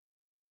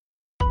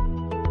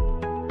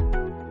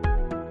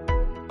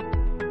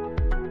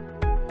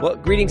Well,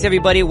 greetings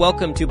everybody.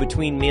 Welcome to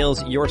Between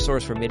Meals, your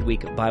source for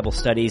midweek Bible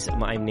studies.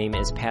 My name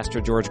is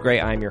Pastor George Gray.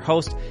 I'm your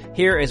host.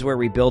 Here is where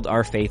we build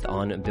our faith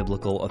on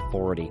biblical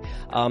authority.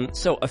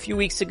 So a few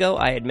weeks ago,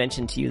 I had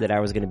mentioned to you that I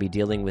was going to be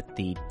dealing with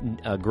the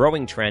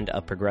growing trend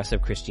of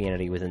progressive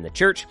Christianity within the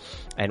church,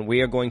 and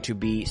we are going to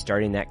be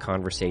starting that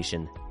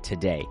conversation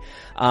today.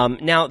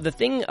 Now, the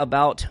thing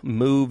about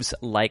moves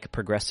like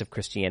progressive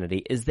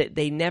Christianity is that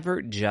they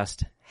never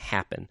just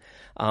happen.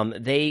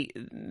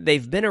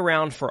 They've been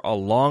around for a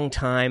long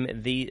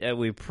time.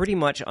 We pretty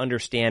much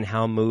understand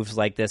how moves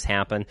like this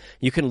happen.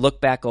 You can look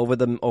back over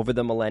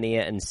the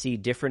millennia and see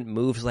different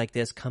moves like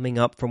this coming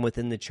up from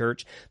within the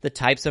church, the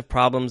types of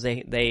problems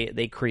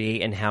they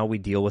create and how we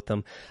deal with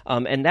them.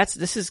 And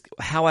this is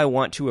how I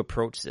want to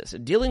approach this.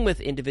 Dealing with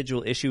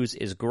individual issues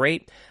is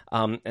great,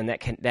 and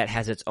that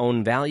has its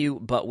own value,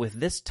 but with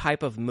this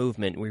type of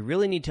movement, we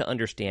really need to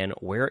understand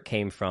where it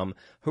came from,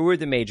 who are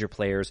the major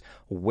players,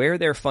 where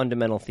their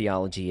fundamental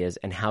theology is,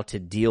 and how to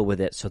deal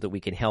with it so that we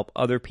can help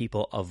other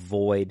people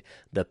avoid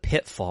the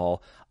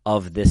pitfall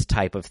of this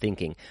type of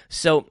thinking.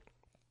 So,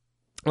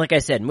 like I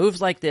said,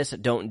 moves like this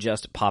don't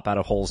just pop out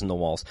of holes in the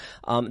walls.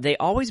 They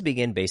always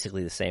begin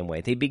basically the same way.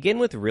 They begin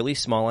with really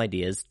small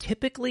ideas,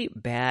 typically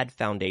bad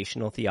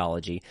foundational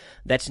theology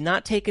that's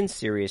not taken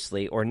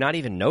seriously or not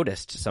even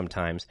noticed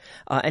sometimes,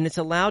 and it's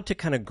allowed to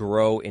kind of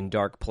grow in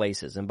dark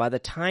places. And by the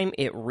time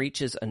it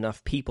reaches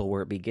enough people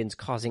where it begins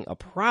causing a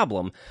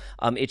problem,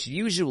 it's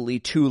usually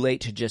too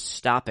late to just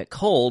stop it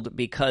cold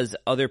because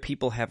other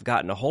people have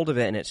gotten a hold of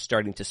it and it's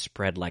starting to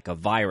spread like a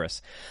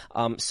virus.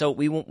 So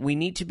we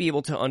need to be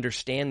able to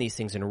understand these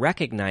things and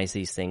recognize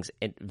these things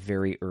at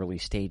very early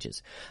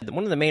stages.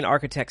 One of the main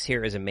architects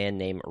here is a man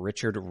named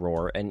Richard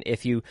Rohr, and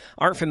if you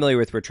aren't familiar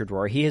with Richard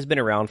Rohr, he has been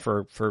around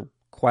for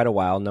quite a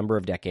while, number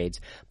of decades,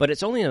 but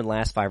it's only in the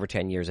last 5 or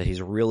 10 years that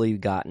he's really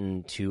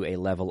gotten to a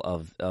level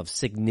of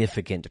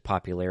significant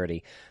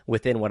popularity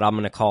within what I'm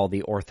going to call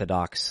the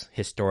Orthodox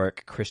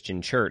historic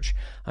Christian church.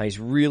 He's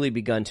really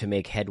begun to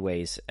make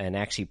headways and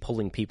actually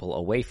pulling people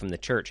away from the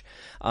church.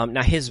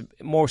 Now his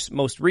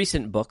most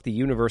recent book, The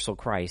Universal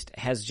Christ,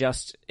 has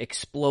just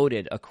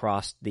exploded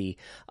across the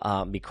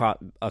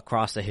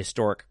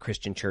historic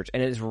Christian church,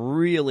 and it is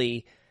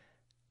really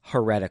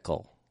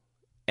heretical.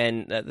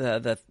 And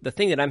the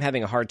thing that I'm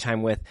having a hard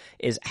time with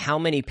is how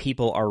many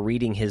people are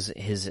reading his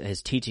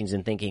teachings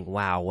and thinking,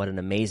 wow, what an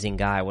amazing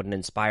guy, what an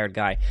inspired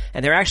guy.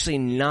 And they're actually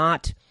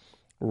not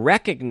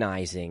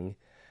recognizing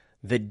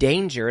the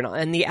danger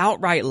and the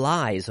outright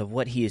lies of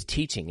what he is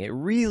teaching. It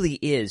really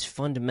is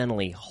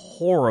fundamentally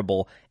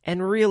horrible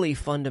and really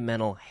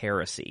fundamental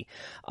heresy.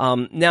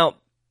 Now,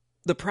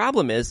 the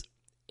problem is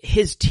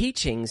his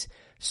teachings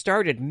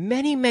started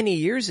many, many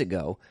years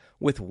ago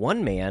with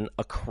one man,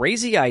 a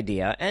crazy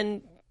idea,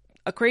 and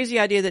a crazy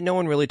idea that no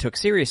one really took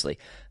seriously.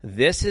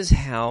 This is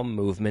how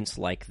movements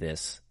like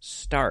this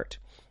start.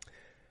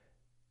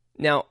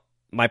 Now,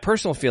 my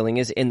personal feeling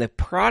is in the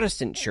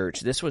Protestant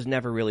church, this was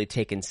never really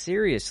taken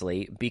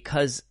seriously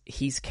because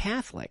he's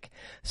Catholic.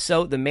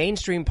 So the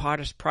mainstream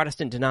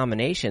Protestant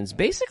denominations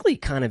basically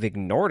kind of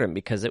ignored him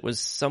because it was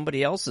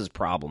somebody else's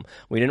problem.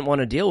 We didn't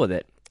want to deal with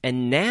it.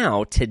 And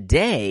now,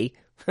 today,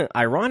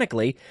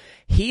 ironically,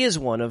 he is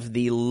one of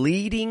the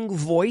leading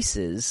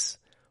voices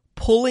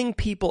pulling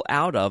people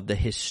out of the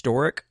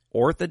historic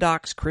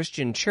Orthodox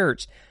Christian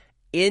church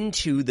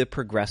into the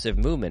progressive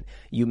movement.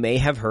 You may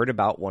have heard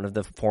about one of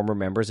the former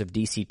members of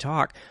DC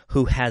Talk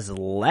who has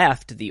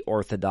left the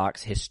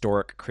Orthodox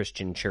historic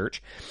Christian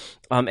church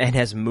and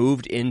has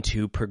moved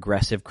into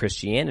progressive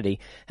Christianity.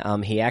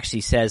 He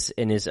actually says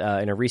in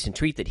a recent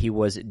tweet that he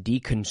was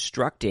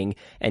deconstructing,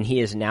 and he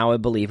is now a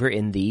believer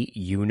in the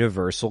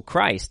universal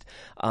Christ.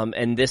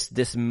 And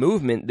this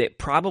movement that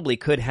probably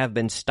could have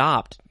been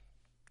stopped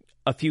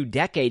a few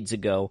decades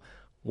ago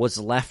was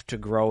left to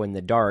grow in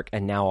the dark,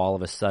 and now all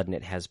of a sudden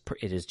it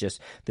is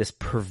just this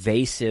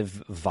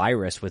pervasive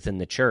virus within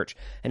the church,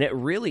 and it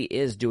really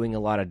is doing a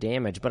lot of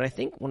damage. But I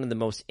think one of the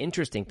most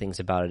interesting things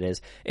about it is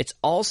it's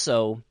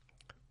also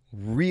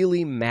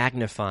really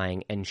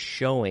magnifying and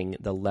showing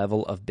the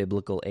level of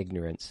biblical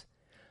ignorance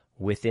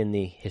within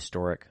the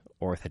historic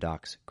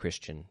Orthodox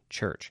Christian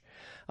church.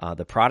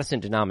 The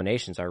Protestant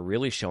denominations are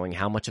really showing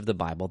how much of the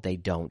Bible they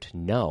don't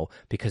know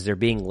because they're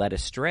being led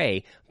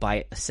astray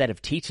by a set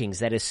of teachings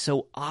that is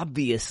so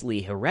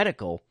obviously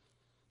heretical.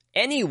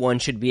 Anyone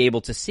should be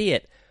able to see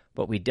it,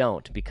 but we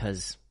don't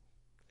because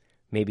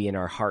maybe in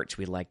our hearts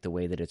we like the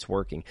way that it's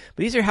working.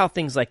 But these are how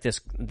things like this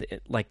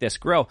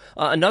grow.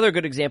 Another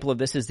good example of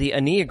this is the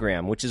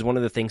Enneagram, which is one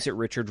of the things that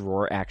Richard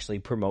Rohr actually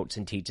promotes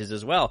and teaches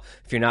as well.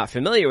 If you're not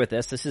familiar with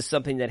this is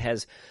something that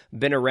has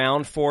been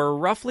around for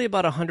roughly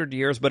about 100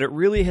 years, but it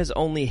really has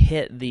only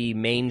hit the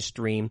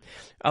mainstream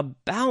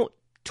about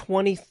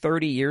 20,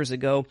 30 years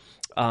ago.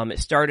 It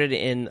started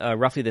in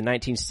roughly the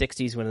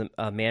 1960s when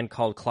a man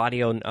called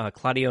Claudio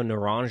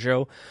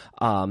Naranjo,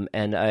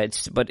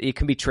 but it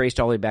can be traced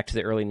all the way back to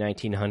the early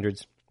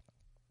 1900s.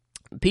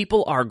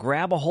 People are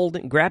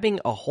grabbing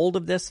a hold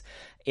of this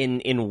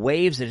in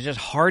waves that are just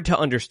hard to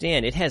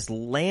understand. It has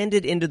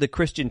landed into the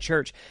Christian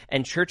church,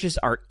 and churches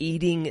are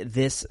eating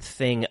this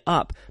thing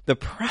up. The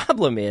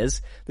problem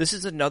is, this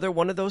is another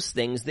one of those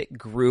things that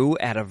grew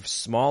out of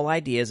small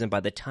ideas, and by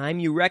the time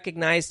you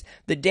recognized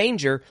the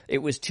danger, it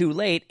was too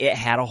late. It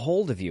had a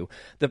hold of you.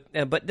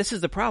 But this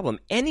is the problem.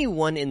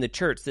 Anyone in the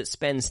church that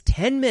spends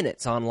 10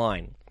 minutes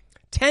online,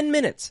 10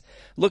 minutes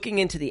looking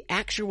into the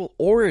actual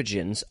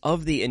origins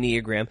of the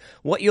Enneagram,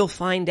 what you'll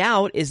find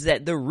out is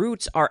that the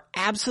roots are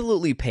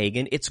absolutely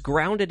pagan. It's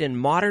grounded in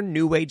modern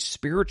New Age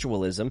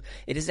spiritualism.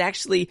 It is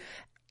actually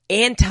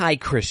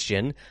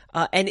anti-Christian,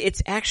 and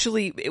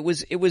it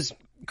was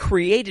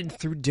created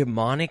through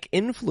demonic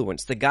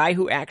influence. The guy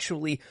who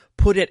actually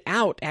put it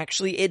out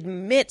actually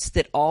admits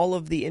that all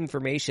of the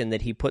information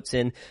that he puts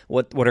in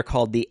what are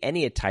called the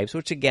Enneatypes,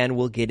 which again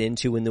we'll get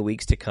into in the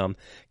weeks to come,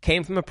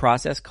 came from a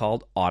process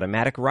called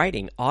automatic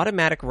writing.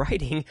 Automatic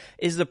writing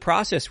is the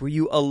process where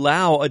you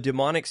allow a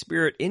demonic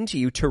spirit into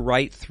you to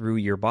write through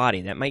your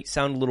body. That might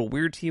sound a little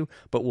weird to you,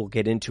 but we'll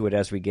get into it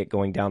as we get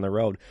going down the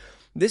road.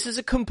 This is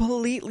a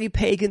completely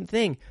pagan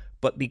thing.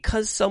 But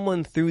because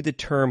someone threw the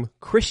term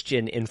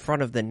Christian in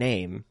front of the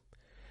name,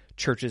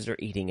 churches are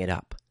eating it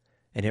up.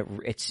 And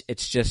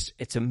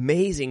it's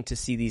amazing to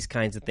see these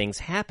kinds of things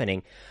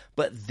happening.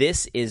 But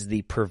this is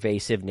the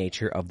pervasive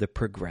nature of the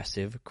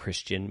progressive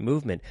Christian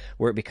movement,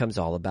 where it becomes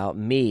all about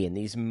me. And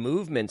these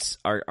movements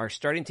are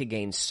starting to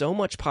gain so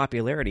much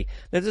popularity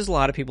that there's a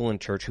lot of people in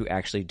church who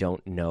actually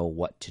don't know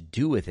what to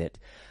do with it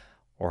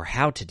or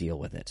how to deal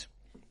with it.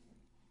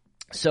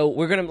 So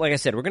we're going to, like I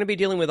said, we're going to be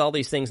dealing with all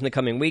these things in the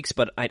coming weeks,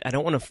 but I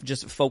don't want to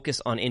just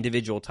focus on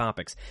individual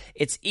topics.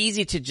 It's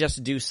easy to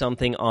just do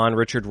something on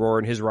Richard Rohr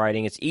and his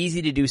writing. It's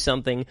easy to do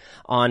something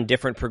on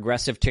different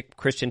progressive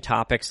Christian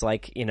topics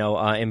like,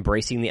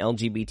 embracing the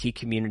LGBT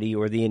community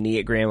or the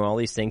Enneagram and all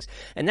these things.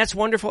 And that's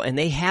wonderful, and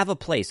they have a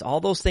place. All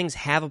those things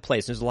have a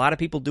place. There's a lot of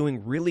people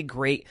doing really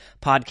great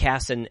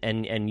podcasts and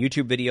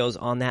YouTube videos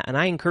on that, and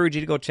I encourage you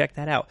to go check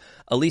that out.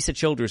 Elisa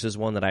Childers is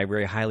one that I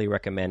very highly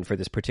recommend for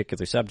this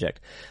particular subject.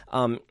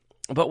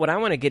 But what I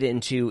want to get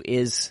into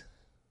is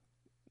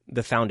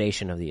the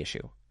foundation of the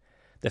issue,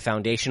 the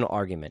foundational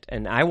argument.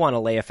 And I want to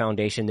lay a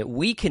foundation that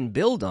we can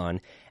build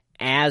on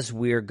as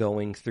we're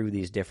going through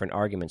these different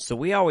arguments. So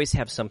we always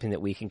have something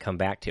that we can come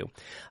back to.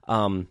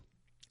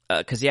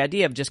 Because the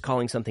idea of just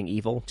calling something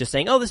evil, just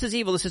saying, oh, this is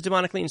evil, this is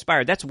demonically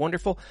inspired, that's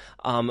wonderful,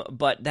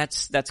 but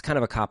that's kind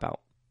of a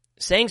cop-out.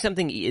 Saying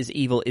something is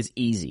evil is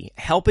easy.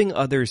 Helping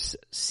others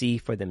see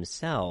for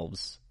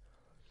themselves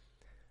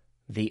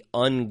the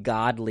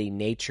ungodly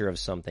nature of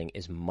something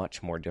is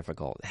much more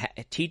difficult.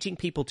 Teaching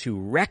people to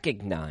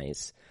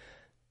recognize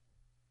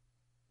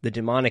the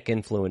demonic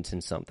influence in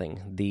something,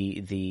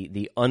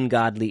 the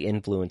ungodly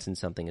influence in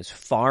something is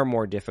far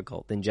more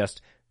difficult than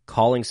just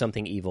calling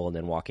something evil and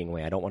then walking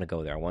away. I don't want to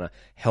go there. I want to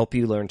help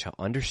you learn to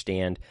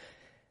understand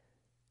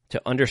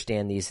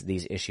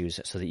these issues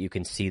so that you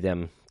can see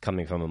them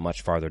coming from a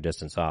much farther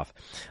distance off.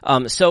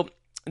 So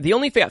the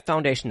only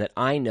foundation that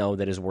I know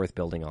that is worth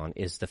building on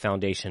is the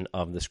foundation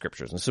of the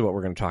Scriptures. And this is what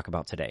we're going to talk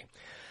about today.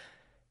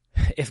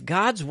 If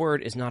God's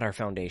Word is not our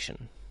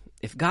foundation,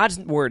 if God's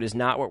Word is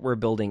not what we're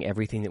building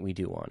everything that we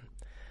do on,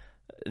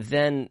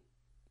 then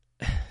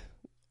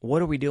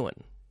what are we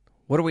doing?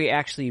 What are we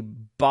actually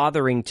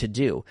bothering to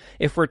do?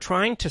 If we're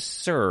trying to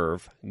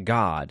serve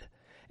God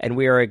and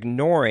we are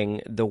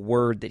ignoring the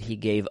word that he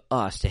gave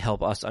us to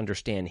help us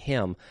understand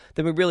him,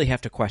 then we really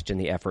have to question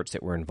the efforts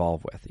that we're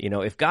involved with.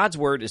 If God's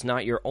word is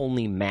not your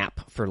only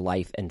map for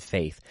life and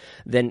faith,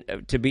 then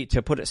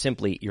to put it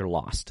simply, you're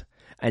lost.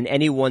 And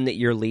anyone that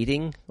you're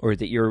leading or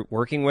that you're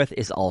working with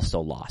is also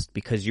lost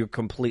because you're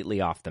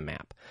completely off the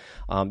map.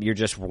 You're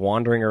just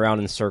wandering around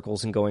in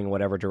circles and going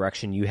whatever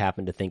direction you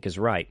happen to think is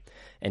right.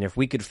 And if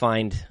we could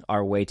find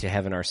our way to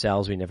heaven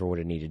ourselves, we never would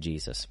have needed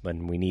Jesus.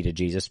 When we needed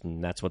Jesus,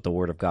 and that's what the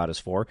Word of God is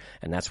for,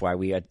 and that's why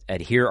we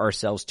adhere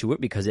ourselves to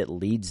it, because it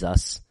leads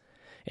us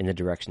in the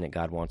direction that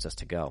God wants us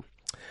to go.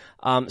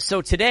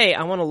 So today,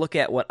 I want to look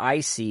at what I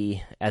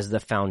see as the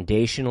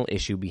foundational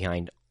issue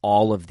behind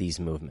all of these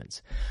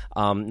movements.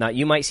 Now,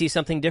 you might see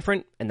something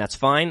different, and that's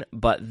fine,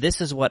 but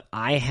this is what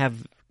I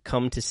have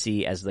come to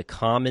see as the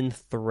common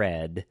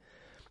thread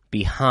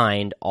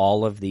behind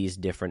all of these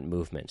different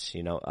movements.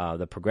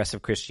 The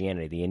progressive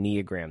Christianity, the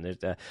Enneagram, there's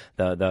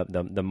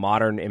the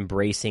modern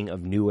embracing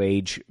of New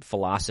Age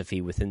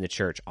philosophy within the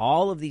church.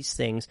 All of these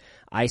things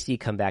I see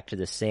come back to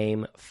the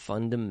same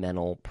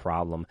fundamental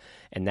problem,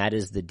 and that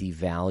is the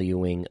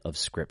devaluing of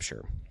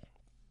Scripture.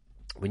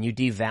 When you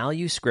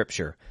devalue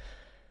Scripture,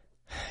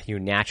 you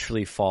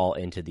naturally fall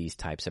into these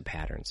types of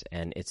patterns,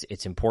 and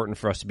it's important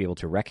for us to be able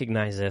to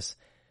recognize this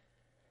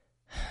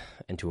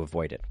and to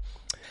avoid it.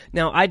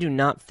 Now, I do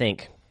not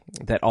think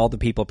that all the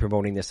people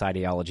promoting this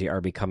ideology are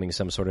becoming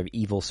some sort of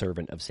evil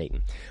servant of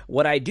Satan.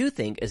 What I do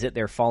think is that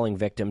they're falling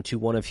victim to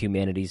one of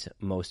humanity's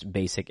most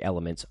basic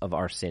elements of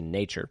our sin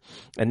nature,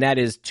 and that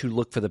is to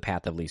look for the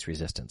path of least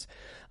resistance.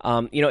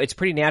 It's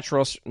pretty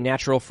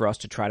natural for us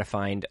to try to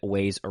find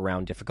ways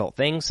around difficult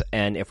things,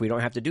 and if we don't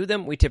have to do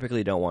them, we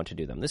typically don't want to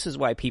do them. This is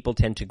why people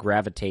tend to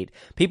gravitate,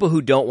 people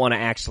who don't want to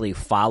actually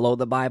follow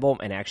the Bible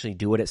and actually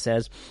do what it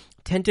says,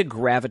 tend to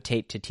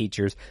gravitate to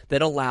teachers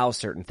that allow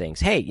certain things.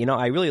 Hey,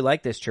 I really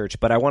like this church,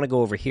 but I want to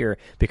go over here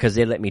because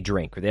they let me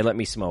drink, or they let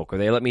me smoke, or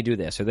they let me do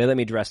this, or they let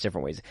me dress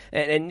different ways.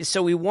 And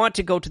so we want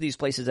to go to these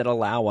places that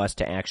allow us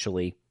to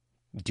actually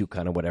do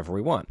kind of whatever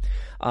we want,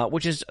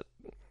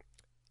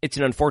 it's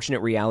an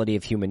unfortunate reality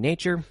of human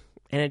nature,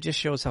 and it just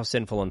shows how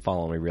sinful and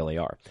fallen we really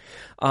are.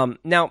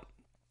 Now,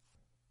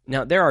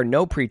 there are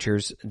no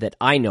preachers that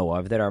I know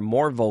of that are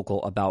more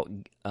vocal about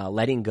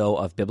letting go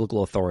of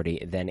biblical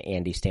authority than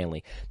Andy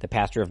Stanley, the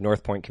pastor of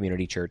North Point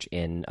Community Church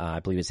in, I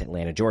believe it's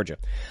Atlanta, Georgia.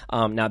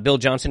 Now, Bill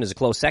Johnson is a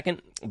close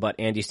second, but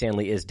Andy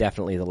Stanley is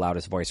definitely the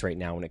loudest voice right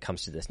now when it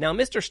comes to this. Now,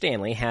 Mr.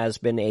 Stanley has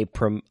been a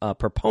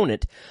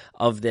proponent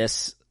of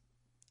this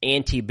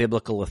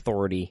anti-biblical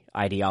authority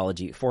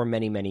ideology for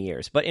many, many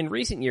years. But in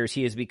recent years,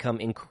 he has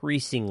become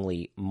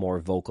increasingly more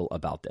vocal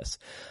about this.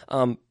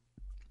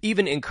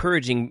 Even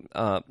encouraging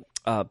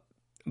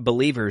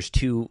believers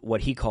to what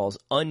he calls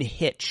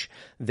unhitch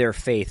their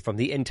faith from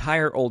the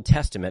entire Old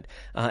Testament.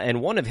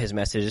 And one of his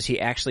messages, he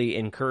actually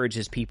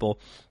encourages people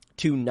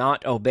to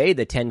not obey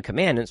the Ten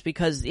Commandments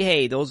because,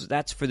 hey,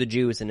 that's for the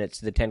Jews and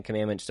the Ten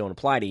Commandments don't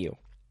apply to you.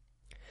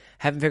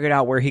 Haven't figured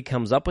out where he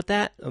comes up with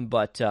that,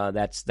 but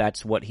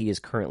that's what he is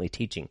currently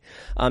teaching.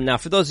 Now,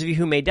 for those of you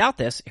who may doubt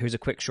this, here's a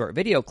quick short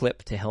video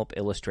clip to help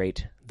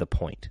illustrate the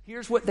point.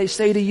 Here's what they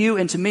say to you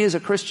and to me as a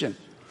Christian.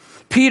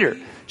 Peter,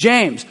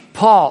 James,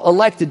 Paul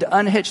elected to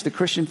unhitch the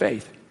Christian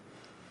faith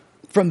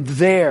from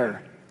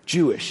their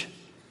Jewish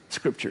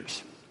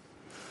scriptures.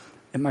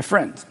 And my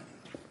friends,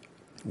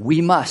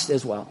 we must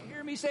as well.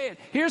 Hear me say it.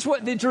 Here's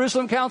what the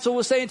Jerusalem Council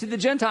was saying to the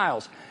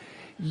Gentiles.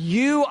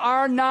 You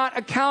are not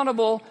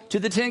accountable to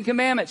the Ten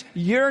Commandments.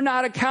 You're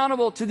not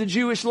accountable to the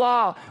Jewish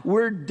law.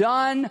 We're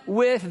done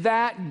with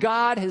that.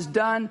 God has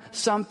done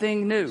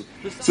something new.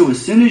 So as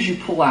soon as you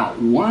pull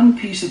out one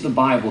piece of the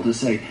Bible to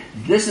say,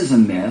 this is a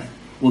myth,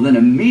 well, then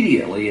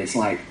immediately it's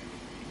like,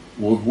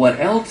 well, what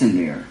else in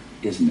there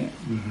is myth?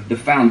 Mm-hmm. The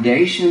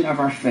foundation of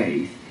our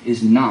faith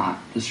is not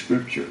the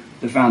Scripture.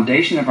 The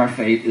foundation of our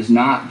faith is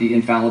not the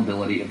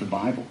infallibility of the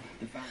Bible.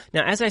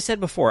 Now, as I said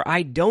before,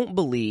 I don't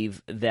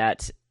believe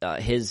that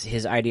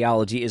his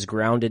ideology is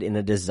grounded in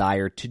a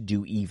desire to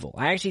do evil.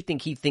 I actually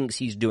think he thinks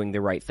he's doing the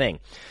right thing.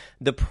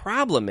 The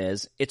problem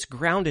is it's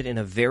grounded in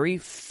a very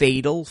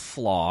fatal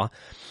flaw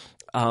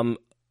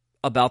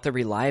about the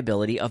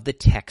reliability of the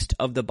text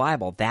of the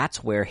Bible.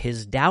 That's where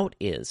his doubt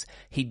is.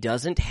 He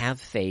doesn't have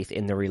faith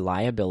in the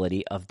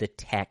reliability of the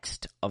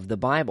text of the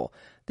Bible.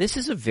 This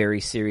is a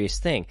very serious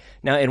thing.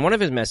 Now, in one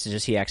of his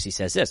messages, he actually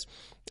says this.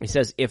 He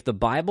says, if the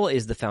Bible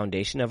is the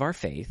foundation of our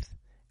faith,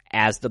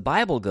 as the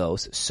Bible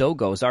goes, so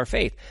goes our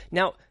faith.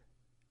 Now,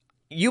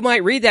 you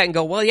might read that and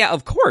go, well, yeah,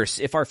 of course,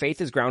 if our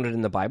faith is grounded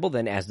in the Bible,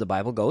 then as the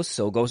Bible goes,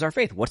 so goes our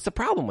faith. What's the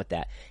problem with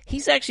that?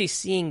 He's actually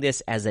seeing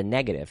this as a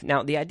negative.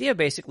 Now, the idea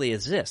basically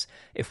is this.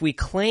 If we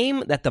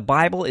claim that the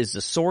Bible is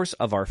the source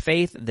of our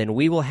faith, then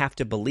we will have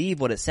to believe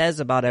what it says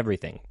about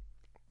everything.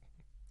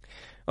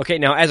 Okay,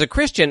 now, as a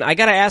Christian, I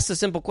gotta ask the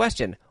simple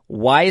question.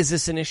 Why is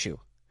this an issue?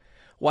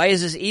 Why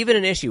is this even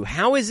an issue?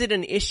 How is it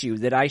an issue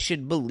that I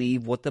should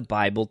believe what the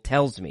Bible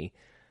tells me?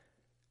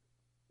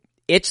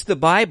 It's the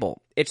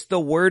Bible. It's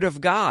the Word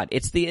of God.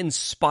 It's the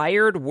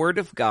inspired Word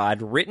of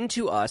God written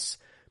to us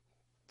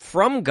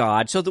from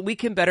God so that we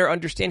can better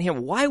understand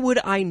Him. Why would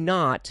I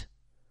not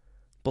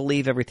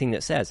believe everything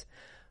that says?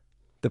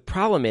 The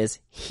problem is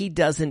he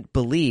doesn't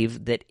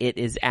believe that it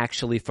is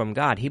actually from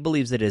God. He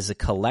believes it is a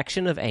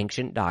collection of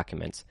ancient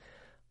documents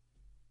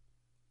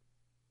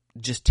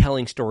just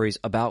telling stories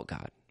about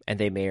God, and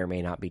they may or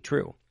may not be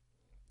true.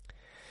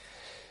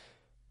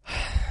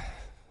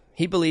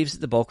 He believes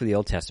that the bulk of the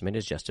Old Testament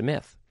is just a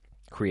myth.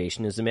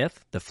 Creation is a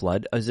myth. The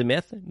flood is a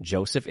myth.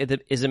 Joseph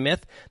is a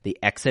myth. The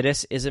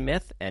Exodus is a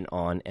myth, and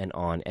on and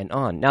on and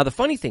on. Now, the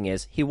funny thing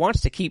is, he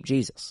wants to keep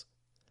Jesus.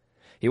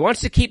 He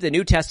wants to keep the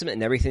New Testament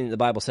and everything that the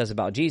Bible says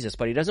about Jesus,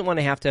 but he doesn't want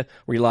to have to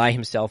rely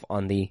himself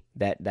on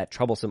that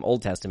troublesome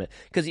Old Testament,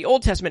 because the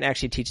Old Testament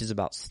actually teaches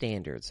about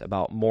standards,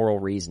 about moral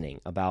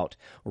reasoning, about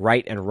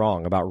right and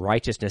wrong, about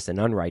righteousness and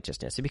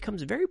unrighteousness. It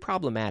becomes very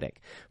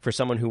problematic for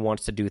someone who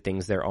wants to do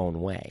things their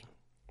own way.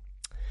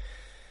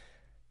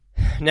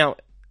 Now,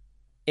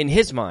 in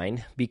his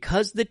mind,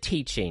 because the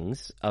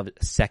teachings of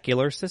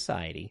secular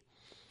society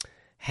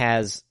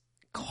has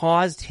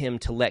caused him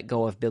to let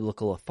go of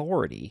biblical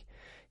authority,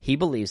 he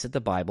believes that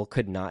the Bible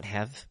could not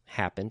have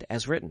happened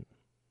as written.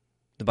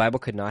 The Bible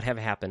could not have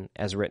happened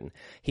as written.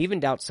 He even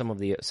doubts some of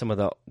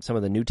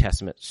the New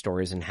Testament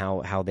stories and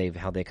how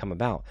they come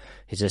about.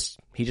 He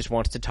just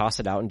wants to toss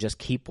it out and just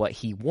keep what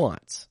he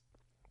wants.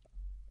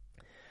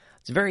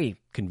 It's very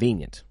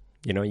convenient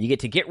You know, you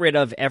get to get rid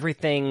of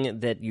everything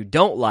that you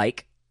don't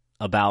like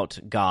about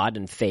God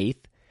and faith,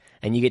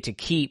 and you get to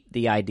keep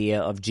the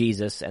idea of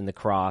Jesus and the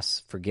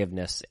cross,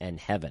 forgiveness, and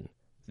heaven.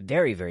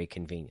 Very, very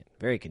convenient.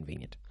 Very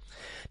convenient.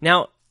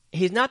 Now,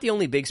 he's not the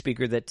only big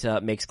speaker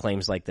that makes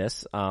claims like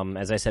this.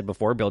 As I said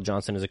before, Bill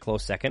Johnson is a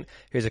close second.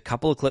 Here's a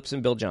couple of clips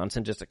in Bill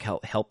Johnson just to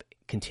help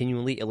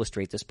continually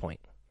illustrate this point.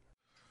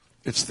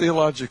 It's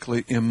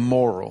theologically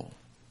immoral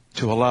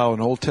to allow an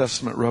Old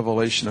Testament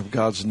revelation of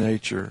God's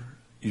nature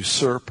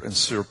usurp and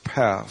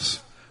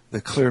surpass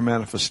the clear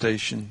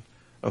manifestation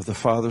of the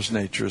Father's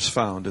nature as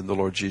found in the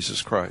Lord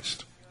Jesus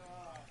Christ.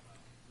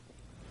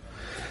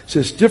 So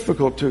it's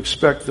difficult to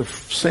expect the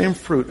same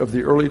fruit of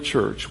the early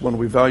church when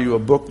we value a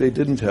book they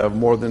didn't have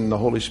more than the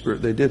Holy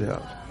Spirit they did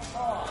have.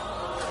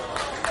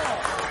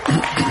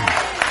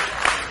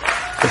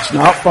 It's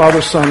not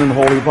Father, Son, and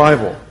Holy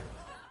Bible.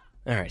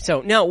 All right. So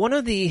now one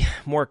of the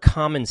more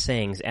common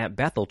sayings at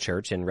Bethel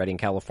Church in Redding,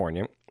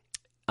 California,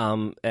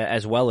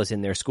 as well as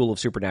in their School of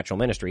Supernatural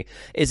Ministry,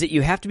 is that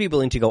you have to be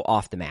willing to go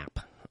off the map.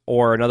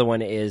 Or another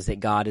one is that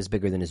God is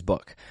bigger than his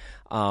book.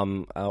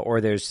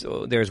 Or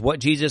there's what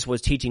Jesus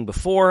was teaching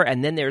before,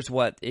 and then there's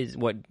what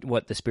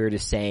the Spirit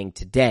is saying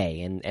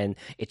today. And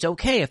it's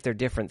okay if they're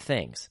different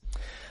things.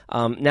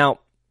 Now,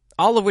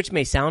 all of which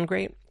may sound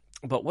great,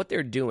 but what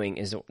they're doing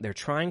is they're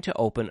trying to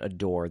open a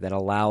door that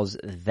allows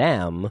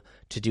them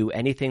to do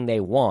anything they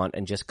want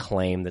and just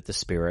claim that the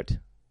Spirit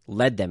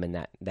led them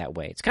in that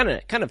way. It's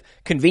kind of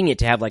convenient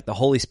to have like the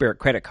Holy Spirit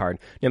credit card.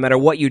 No matter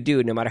what you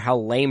do, no matter how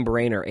lame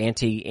brain or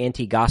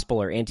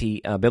anti-gospel or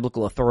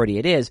anti-biblical authority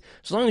it is,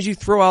 as long as you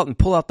throw out and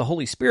pull out the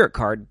Holy Spirit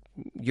card,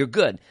 you're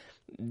good.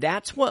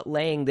 That's what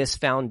laying this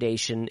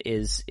foundation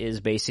is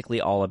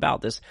basically all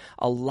about.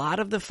 A lot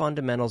of the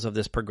fundamentals of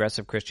this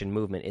progressive Christian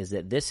movement is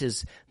that this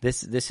is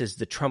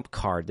the trump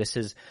card. This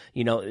is,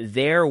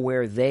 they're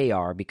where they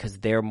are because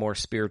they're more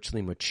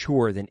spiritually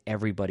mature than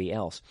everybody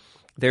else.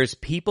 There's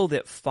people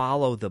that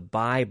follow the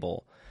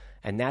Bible,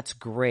 and that's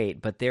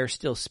great, but they're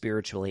still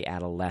spiritually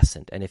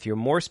adolescent. And if you're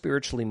more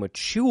spiritually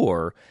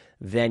mature,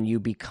 then you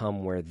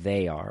become where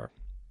they are.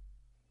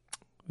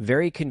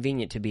 Very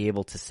convenient to be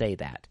able to say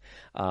that.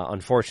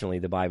 Unfortunately,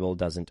 the Bible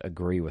doesn't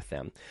agree with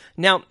them.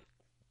 Now,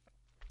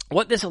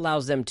 what this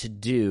allows them to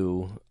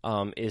do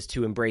is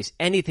to embrace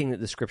anything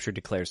that the Scripture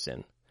declares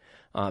sin,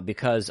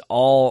 because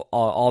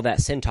all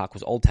that sin talk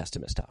was Old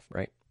Testament stuff,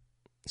 right?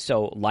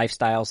 So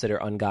lifestyles that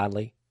are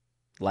ungodly,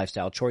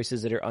 lifestyle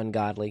choices that are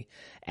ungodly,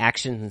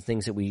 actions and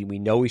things that we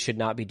know we should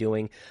not be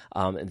doing,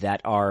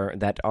 that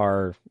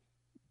are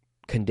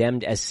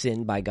condemned as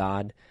sin by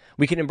God.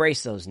 We can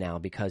embrace those now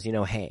because,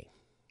 hey,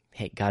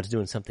 God's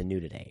doing something new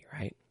today,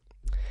 right?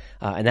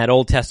 And that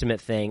Old Testament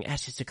thing,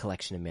 that's just a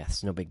collection of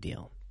myths, no big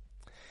deal.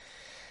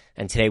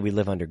 And today we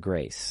live under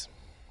grace.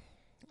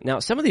 Now,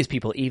 some of these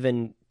people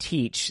even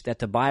teach that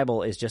the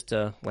Bible is just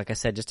a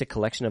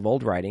collection of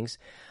old writings,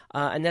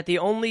 and that the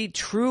only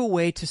true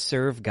way to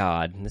serve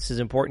God, and this is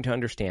important to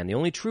understand, the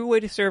only true way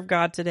to serve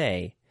God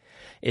today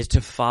is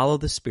to follow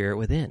the Spirit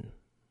within,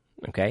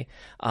 okay?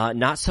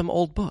 Not some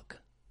old book.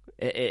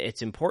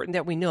 It's important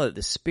that we know that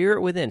the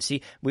Spirit within,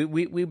 see,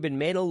 we've been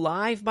made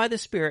alive by the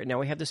Spirit, now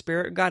we have the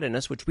Spirit of God in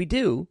us, which we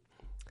do,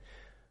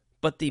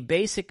 but the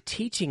basic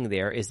teaching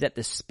there is that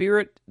the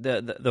Spirit,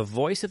 the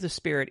voice of the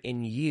Spirit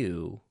in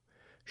you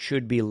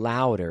should be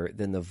louder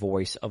than the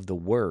voice of the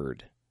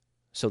Word.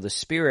 So the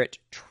Spirit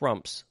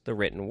trumps the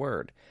written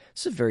Word.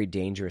 This is a very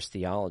dangerous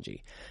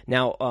theology.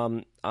 Now,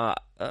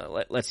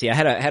 let's see. I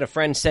had a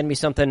friend send me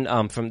something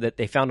from that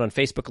they found on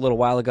Facebook a little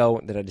while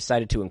ago that I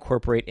decided to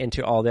incorporate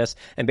into all this,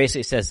 and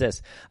basically says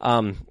this.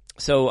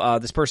 So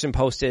this person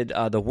posted,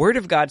 "The Word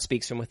of God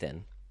speaks from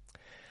within.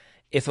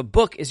 If a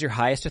book is your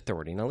highest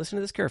authority," now listen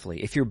to this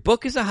carefully. If your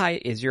book is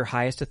your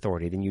highest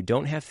authority, then you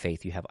don't have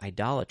faith; you have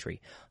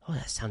idolatry. Oh,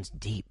 that sounds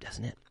deep,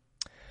 doesn't it?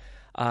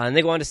 And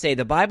they go on to say,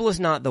 the Bible is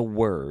not the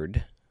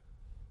Word.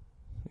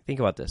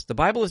 Think about this. The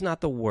Bible is not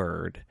the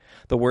Word.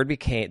 The Word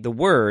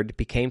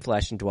became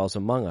flesh and dwells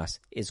among us,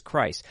 is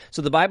Christ.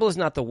 So the Bible is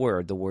not the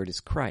Word. The Word is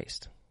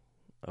Christ.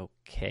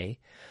 Okay.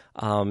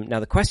 Now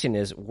the question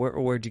is,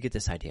 where'd you get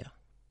this idea?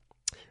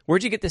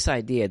 Where'd you get this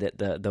idea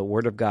that the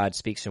Word of God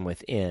speaks from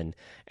within,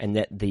 and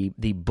that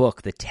the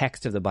book, the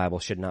text of the Bible,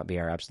 should not be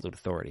our absolute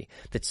authority?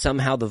 That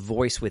somehow the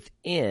voice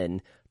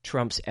within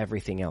trumps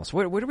everything else?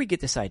 Where do we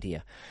get this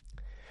idea?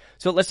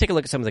 So let's take a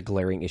look at some of the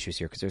glaring issues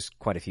here, because there's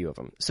quite a few of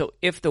them. So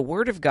if the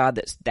Word of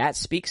God that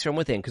speaks from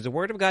within, because the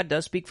Word of God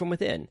does speak from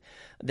within,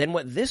 then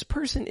what this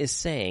person is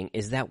saying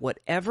is that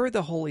whatever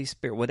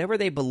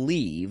they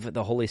believe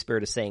the Holy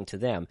Spirit is saying to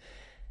them,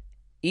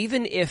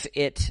 even if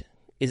it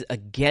is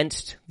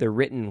against the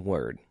written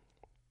Word,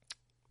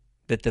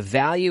 that the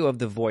value of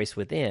the voice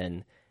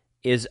within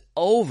is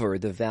over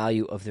the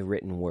value of the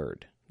written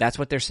Word. That's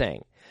what they're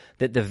saying.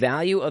 That the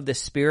value of the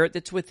Spirit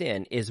that's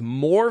within is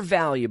more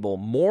valuable,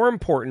 more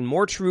important,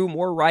 more true,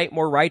 more right,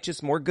 more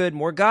righteous, more good,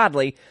 more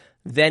godly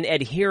than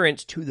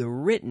adherence to the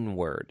written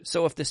Word.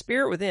 So if the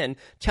Spirit within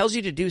tells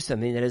you to do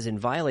something that is in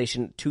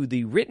violation to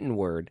the written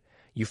Word,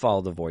 you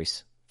follow the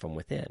voice from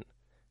within.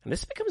 And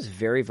this becomes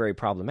very, very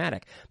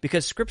problematic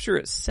because Scripture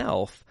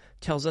itself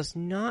tells us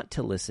not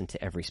to listen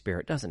to every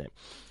spirit, doesn't it?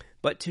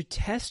 But to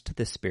test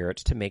the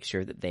spirits to make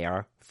sure that they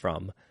are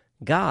from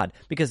God,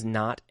 because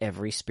not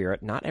every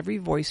spirit, not every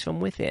voice from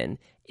within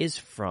is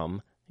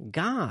from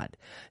God.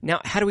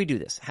 Now, how do we do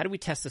this? How do we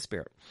test the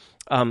spirit?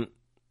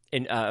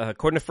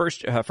 According to 1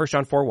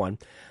 John 4:1,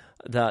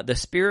 the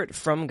spirit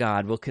from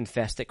God will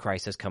confess that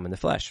Christ has come in the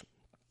flesh.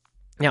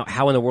 Now,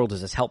 how in the world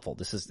is this helpful?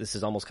 This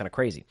is almost kind of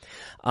crazy.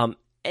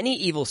 Any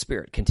evil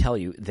spirit can tell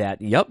you that,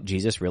 yep,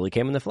 Jesus really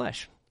came in the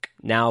flesh.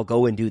 Now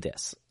go and do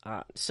this.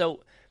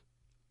 So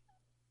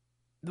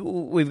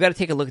we've got to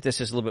take a look at this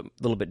just a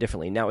little bit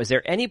differently. Now, is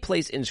there any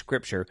place in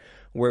Scripture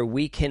where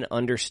we can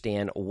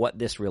understand what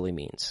this really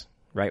means?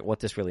 Right? What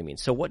this really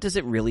means. So what does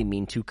it really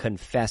mean to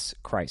confess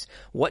Christ?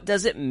 What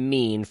does it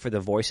mean for the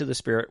voice of the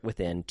Spirit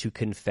within to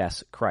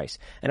confess Christ?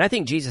 And I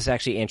think Jesus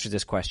actually answers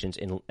this question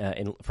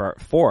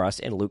for us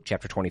in Luke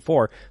chapter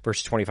 24,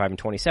 verses 25 and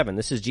 27.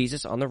 This is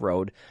Jesus on the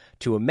road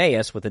to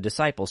Emmaus with the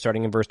disciples.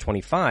 Starting in verse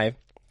 25,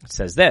 it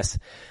says this.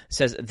 It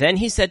says, "Then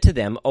he said to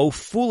them, O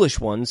foolish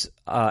ones,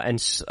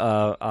 and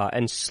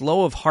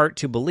slow of heart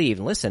to believe."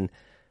 And listen,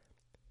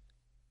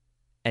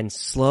 and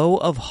slow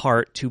of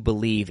heart to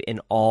believe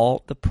in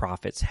all the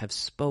prophets have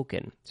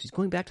spoken. So he's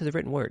going back to the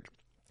written word.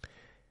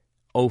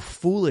 O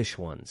foolish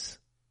ones,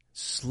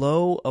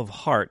 slow of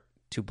heart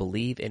to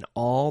believe in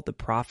all the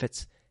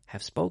prophets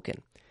have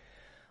spoken.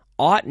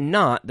 Ought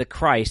not the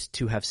Christ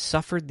to have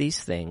suffered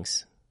these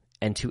things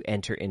and to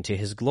enter into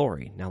his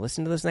glory? Now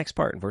listen to this next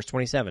part in verse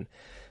 27. It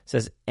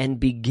says, "And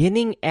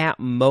beginning at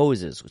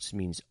Moses," which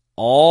means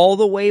all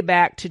the way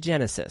back to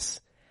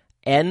Genesis,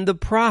 "and the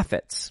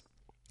prophets,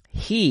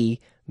 he,"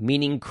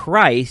 meaning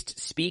Christ,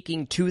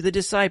 speaking to the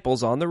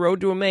disciples on the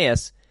road to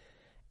Emmaus,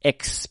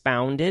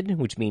 "expounded,"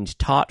 which means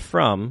taught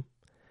from,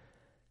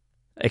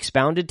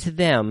 expounded to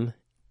them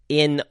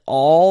in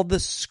all the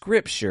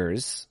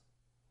scriptures,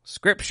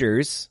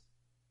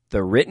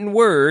 the written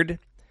word,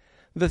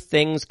 the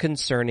things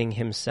concerning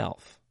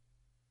himself.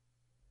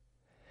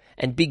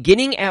 And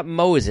beginning at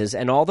Moses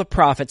and all the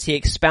prophets, he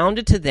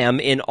expounded to them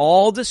in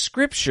all the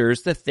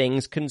scriptures the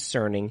things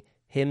concerning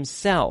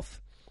himself.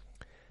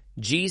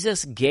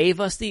 Jesus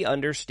gave us the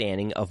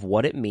understanding of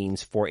what it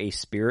means for a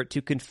spirit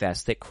to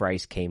confess that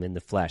Christ came in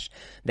the flesh.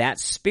 That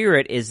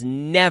spirit is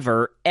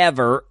never,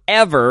 ever,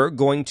 ever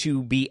going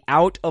to be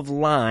out of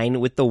line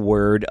with the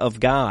Word of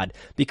God,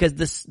 because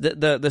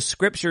the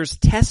scriptures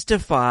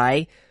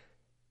testify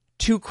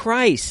to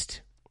Christ.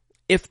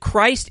 If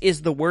Christ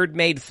is the Word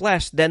made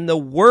flesh, then the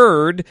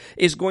Word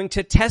is going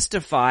to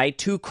testify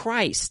to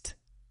Christ.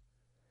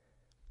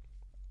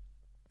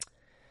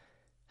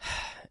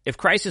 If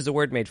Christ is the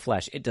Word made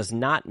flesh, it does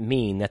not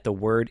mean that the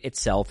Word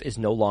itself is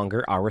no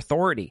longer our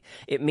authority.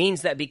 It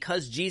means that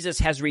because Jesus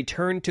has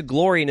returned to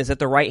glory and is at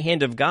the right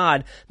hand of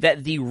God,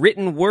 that the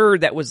written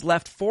Word that was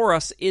left for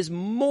us is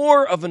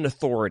more of an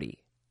authority.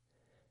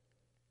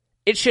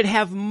 It should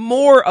have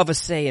more of a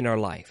say in our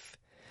life.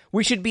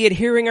 We should be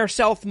adhering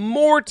ourselves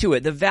more to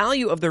it. The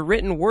value of the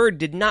written Word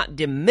did not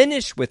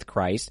diminish with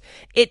Christ.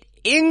 It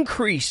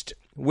increased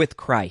with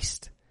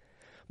Christ.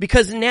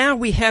 Because now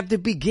we have the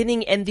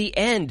beginning and the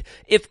end.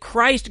 If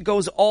Christ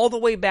goes all the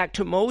way back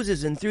to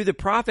Moses and through the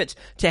prophets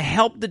to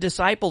help the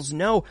disciples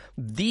know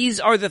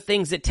these are the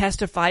things that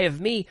testify of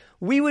me,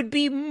 we would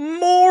be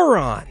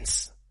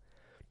morons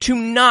to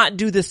not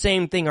do the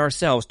same thing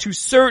ourselves, to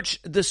search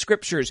the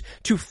scriptures,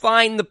 to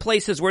find the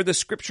places where the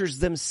scriptures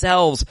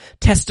themselves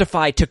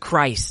testify to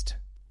Christ.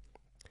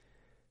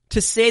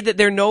 To say that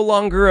they're no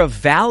longer of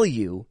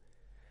value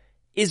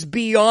is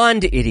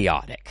beyond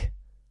idiotic.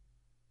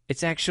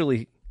 It's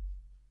actually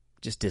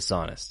just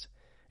dishonest.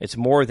 It's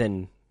more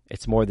than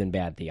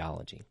bad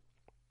theology.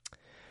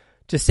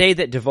 To say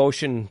that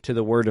devotion to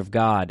the Word of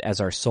God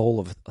as our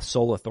sole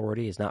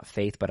authority is not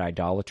faith but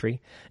idolatry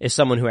is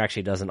someone who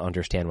actually doesn't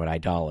understand what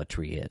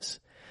idolatry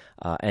is.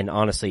 And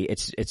honestly,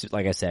 it's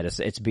like I said,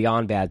 it's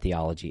beyond bad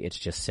theology. It's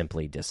just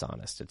simply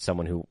dishonest. It's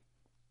someone who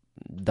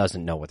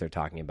doesn't know what they're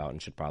talking about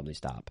and should probably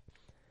stop.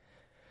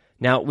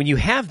 Now, when you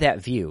have that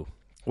view,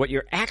 what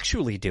you're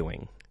actually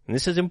doing, and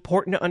this is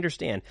important to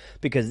understand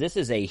because this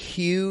is a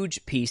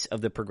huge piece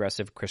of the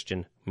progressive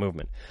Christian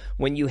movement.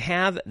 When you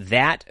have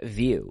that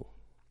view,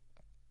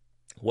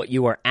 what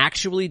you are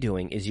actually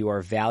doing is you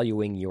are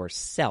valuing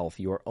yourself,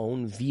 your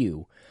own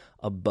view,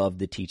 above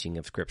the teaching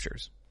of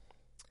scriptures.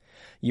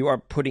 You are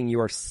putting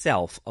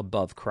yourself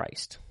above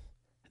Christ.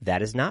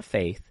 That is not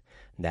faith.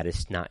 That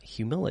is not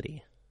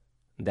humility.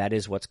 That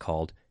is what's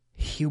called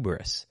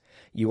hubris.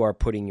 You are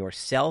putting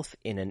yourself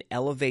in an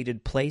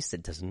elevated place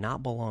that does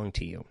not belong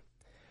to you.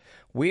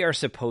 We are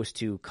supposed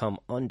to come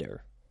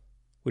under,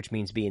 which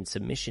means be in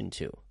submission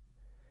to.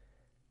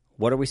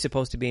 What are we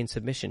supposed to be in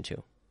submission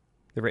to?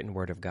 The written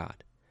Word of God.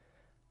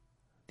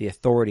 The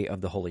authority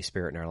of the Holy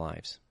Spirit in our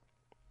lives.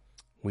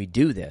 We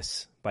do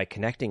this by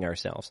connecting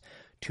ourselves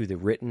to the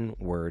written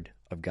Word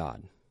of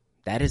God.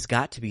 That has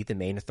got to be the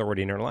main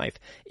authority in our life.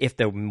 If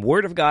the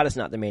Word of God is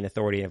not the main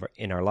authority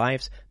in our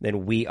lives,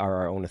 then we are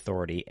our own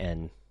authority,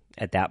 and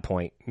at that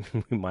point,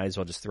 we might as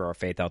well just throw our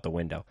faith out the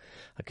window,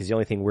 because the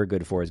only thing we're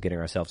good for is getting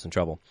ourselves in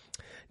trouble.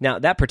 Now,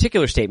 that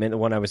particular statement, the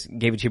one I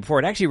gave it to you before,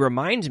 it actually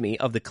reminds me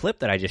of the clip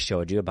that I just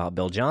showed you about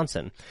Bill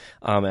Johnson.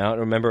 I don't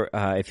remember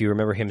if you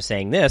remember him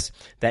saying this,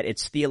 that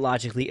it's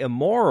theologically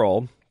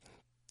immoral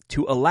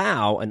to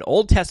allow an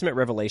Old Testament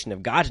revelation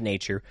of God's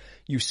nature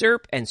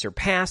usurp and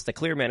surpass the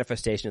clear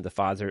manifestation of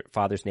the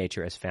Father's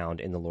nature as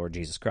found in the Lord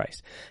Jesus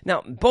Christ.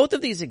 Now, both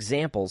of these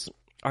examples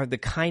are the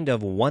kind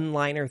of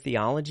one-liner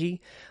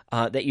theology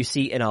that you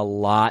see in a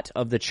lot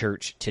of the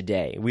church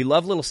today. We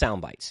love little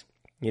sound bites.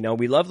 You know,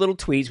 we love little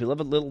tweets. We love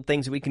little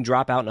things that we can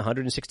drop out in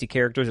 160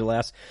 characters or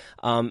less,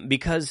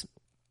 because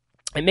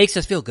it makes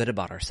us feel good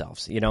about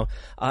ourselves, you know.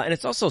 And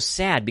it's also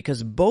sad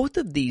because both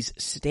of these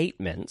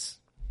statements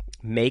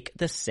make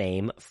the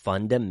same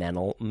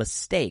fundamental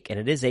mistake, and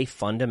it is a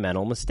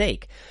fundamental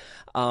mistake.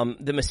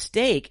 The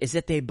mistake is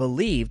that they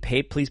believe,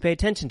 please pay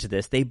attention to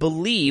this, they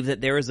believe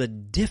that there is a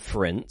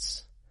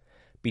difference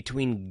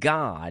between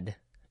God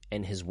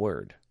and His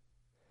Word.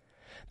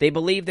 They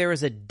believe there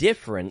is a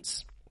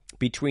difference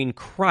between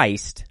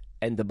Christ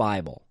and the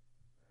Bible.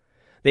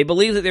 They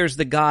believe that there's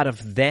the God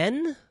of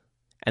then,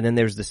 and then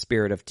there's the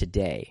Spirit of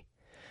today.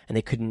 And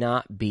they could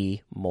not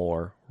be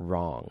more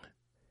wrong.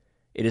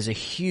 It is a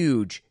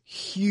huge,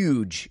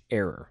 huge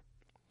error.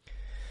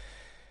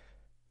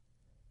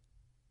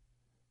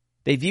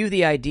 They view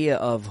the idea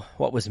of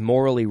what was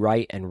morally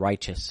right and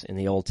righteous in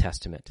the Old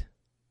Testament,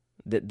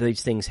 that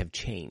these things have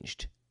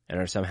changed and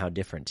are somehow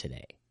different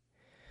today.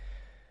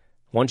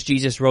 Once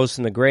Jesus rose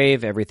from the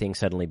grave, everything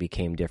suddenly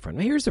became different.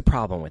 Now, here's the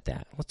problem with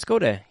that. Let's go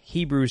to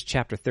Hebrews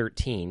chapter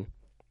 13.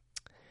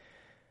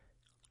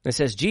 It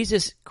says,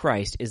 Jesus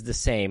Christ is the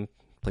same,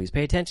 please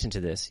pay attention to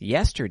this,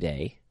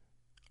 yesterday,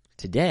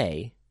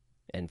 today,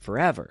 and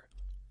forever.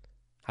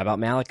 How about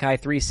Malachi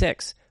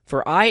 3:6?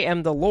 For I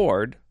am the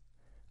Lord,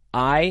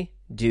 I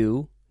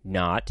do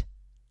not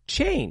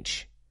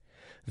change.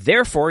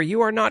 Therefore,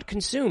 you are not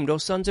consumed, O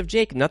sons of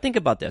Jacob. Now think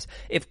about this.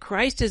 If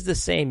Christ is the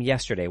same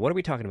yesterday, what are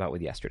we talking about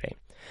with yesterday?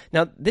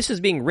 Now, this is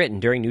being written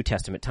during New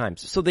Testament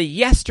times. So the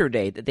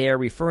yesterday that they are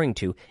referring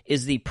to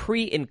is the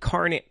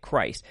pre-incarnate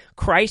Christ.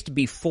 Christ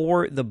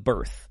before the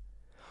birth.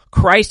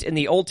 Christ in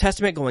the Old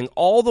Testament going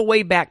all the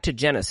way back to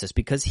Genesis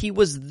because he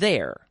was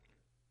there.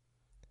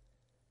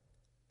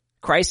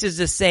 Christ is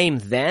the same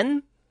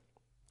then.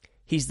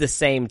 He's the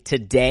same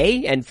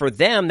today. And for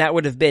them, that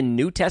would have been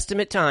New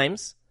Testament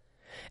times.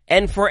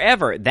 And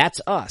forever,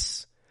 that's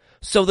us.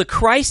 So the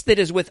Christ that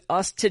is with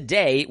us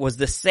today was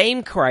the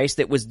same Christ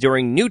that was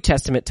during New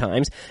Testament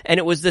times, and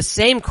it was the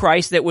same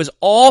Christ that was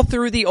all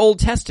through the Old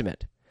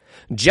Testament.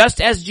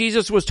 Just as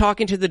Jesus was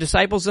talking to the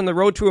disciples on the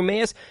road to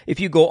Emmaus, if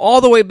you go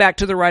all the way back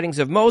to the writings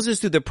of Moses,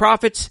 through the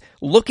prophets,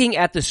 looking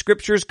at the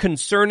scriptures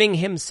concerning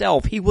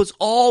himself, he was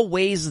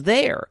always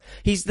there.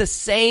 He's the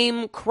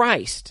same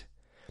Christ.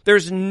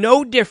 There's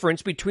no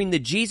difference between the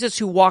Jesus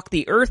who walked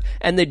the earth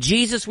and the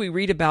Jesus we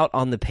read about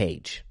on the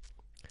page.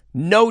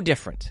 No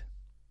different.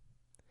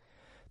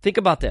 Think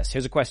about this.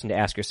 Here's a question to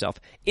ask yourself.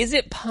 Is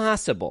it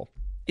possible,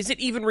 is it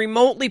even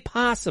remotely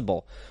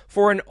possible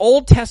for an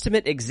Old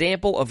Testament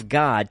example of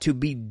God to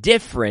be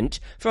different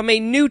from a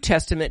New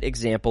Testament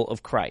example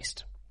of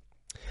Christ?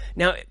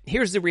 Now,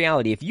 here's the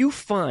reality. If you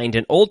find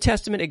an Old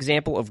Testament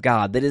example of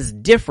God that is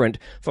different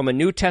from a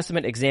New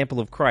Testament example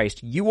of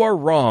Christ, you are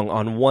wrong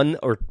on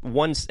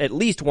at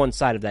least one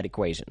side of that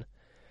equation.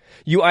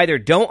 You either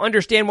don't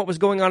understand what was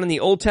going on in the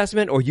Old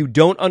Testament or you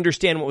don't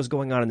understand what was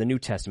going on in the New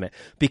Testament,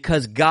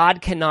 because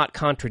God cannot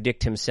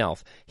contradict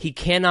himself. He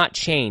cannot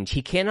change.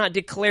 He cannot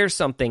declare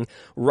something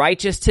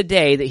righteous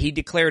today that he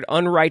declared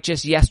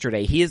unrighteous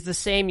yesterday. He is the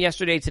same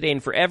yesterday, today,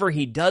 and forever.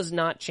 He does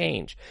not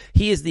change.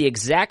 He is the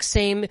exact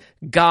same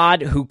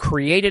God who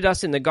created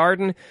us in the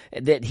garden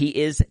that he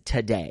is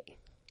today.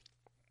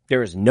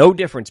 There is no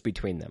difference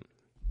between them.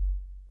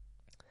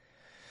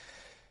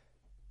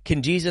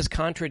 Can Jesus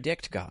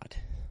contradict God?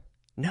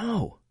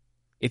 No.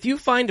 If you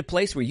find a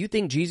place where you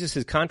think Jesus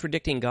is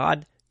contradicting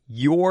God,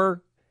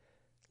 you're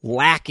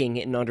lacking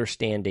in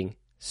understanding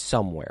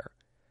somewhere.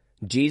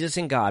 Jesus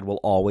and God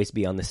will always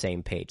be on the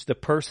same page. The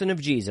person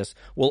of Jesus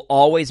will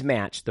always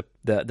match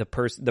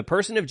the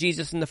person of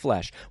Jesus in the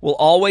flesh will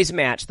always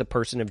match the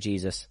person of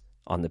Jesus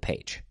on the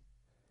page.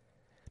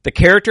 The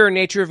character and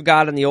nature of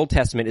God in the Old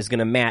Testament is going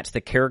to match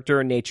the character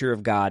and nature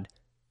of God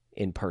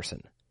in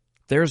person.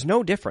 There's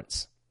no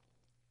difference.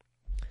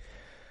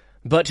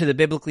 But to the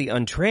biblically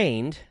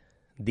untrained,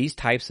 these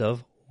types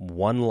of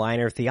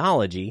one-liner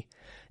theology,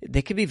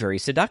 they can be very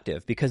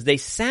seductive because they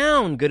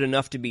sound good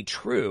enough to be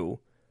true,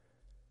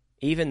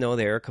 even though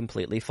they're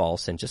completely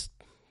false and just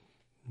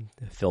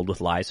filled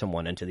with lies from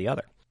one end to the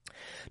other.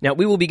 Now,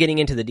 we will be getting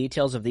into the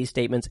details of these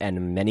statements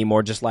and many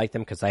more just like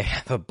them because I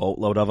have a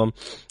boatload of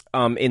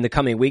them in the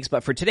coming weeks.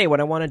 But for today, what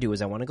I want to do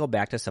is I want to go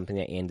back to something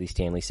that Andy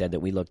Stanley said that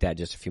we looked at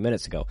just a few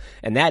minutes ago.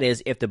 And that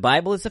is, if the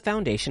Bible is the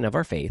foundation of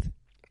our faith,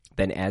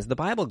 then as the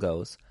Bible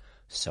goes,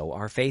 so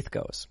our faith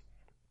goes.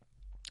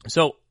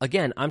 So,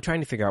 again, I'm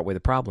trying to figure out where the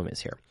problem is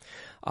here.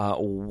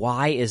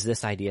 Why is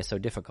this idea so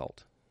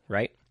difficult,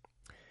 right?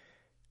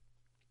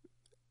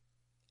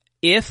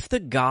 If the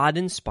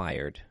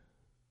God-inspired,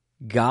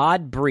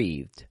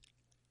 God-breathed,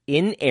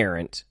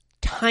 inerrant,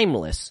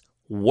 timeless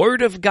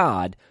Word of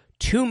God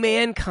to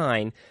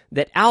mankind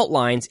that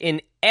outlines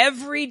in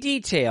every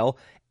detail,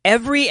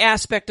 every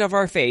aspect of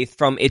our faith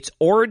from its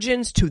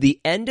origins to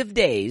the end of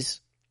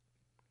days,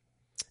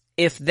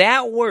 if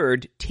that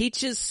Word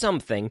teaches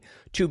something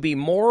to be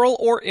moral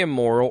or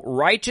immoral,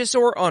 righteous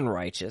or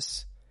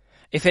unrighteous,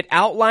 if it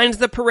outlines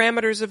the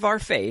parameters of our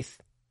faith,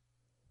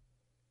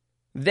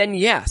 then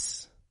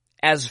yes,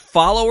 as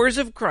followers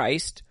of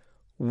Christ,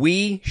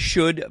 we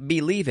should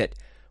believe it,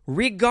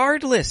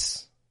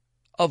 regardless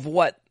of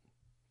what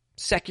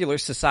secular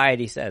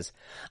society says.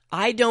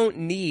 I don't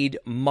need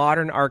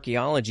modern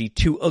archaeology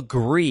to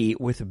agree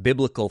with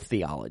biblical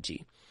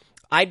theology.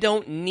 I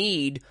don't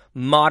need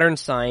modern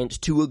science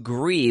to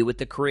agree with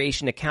the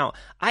creation account.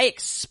 I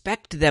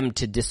expect them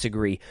to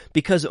disagree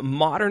because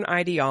modern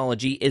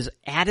ideology is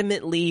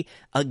adamantly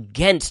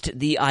against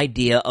the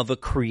idea of a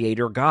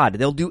creator God.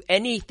 They'll do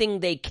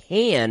anything they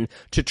can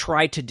to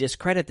try to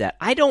discredit that.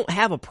 I don't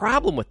have a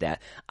problem with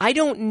that. I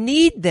don't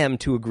need them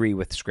to agree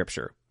with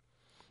Scripture.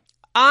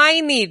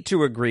 I need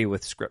to agree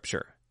with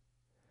Scripture.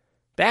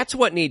 That's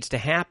what needs to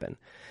happen.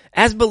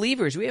 As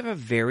believers, we have a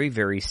very,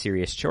 very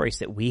serious choice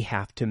that we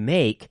have to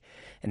make,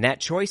 and that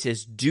choice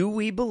is, do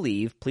we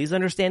believe, please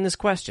understand this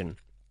question,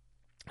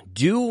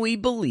 do we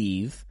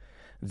believe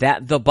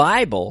that the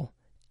Bible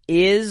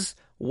is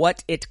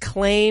what it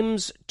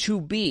claims to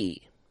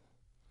be?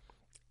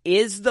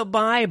 Is the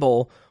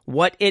Bible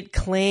what it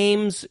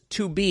claims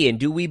to be, and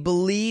do we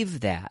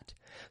believe that?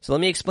 So let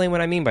me explain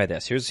what I mean by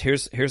this.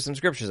 Here's some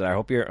scriptures that I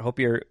hope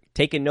you're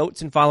taking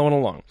notes and following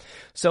along.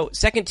 So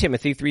 2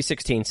 Timothy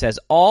 3:16 says,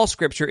 all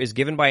scripture is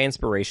given by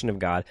inspiration of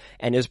God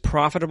and is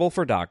profitable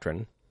for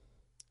doctrine.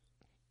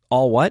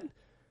 All what?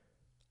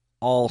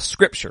 All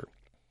scripture.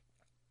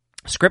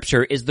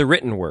 Scripture is the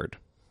written word.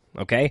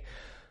 Okay?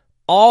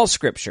 All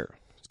scripture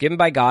is given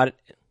by God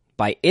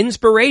by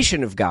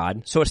inspiration of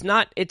God. So it's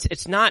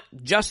not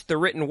just the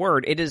written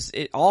word.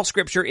 All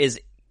scripture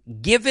is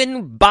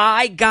given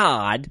by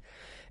God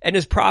and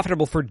is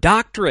profitable for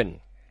doctrine,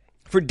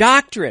 for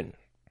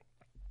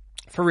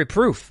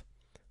reproof,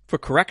 for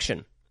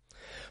correction,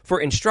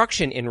 for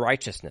instruction in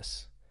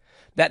righteousness,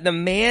 that the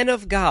man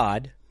of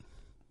God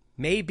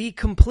may be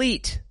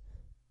complete,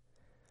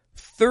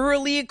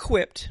 thoroughly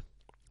equipped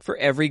for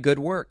every good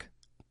work.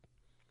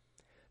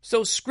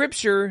 So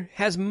Scripture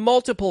has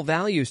multiple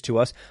values to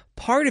us.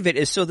 Part of it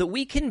is so that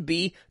we can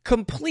be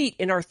complete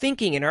in our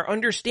thinking, in our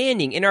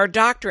understanding, in our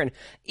doctrine,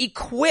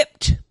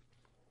 equipped.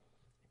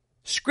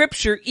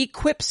 Scripture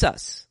equips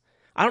us.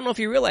 I don't know if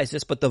you realize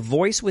this, but the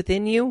voice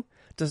within you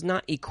does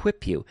not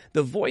equip you.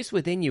 The voice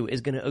within you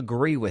is going to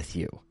agree with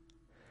you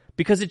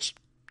because it's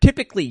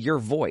typically your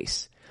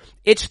voice.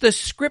 It's the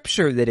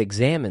Scripture that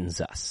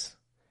examines us,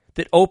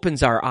 that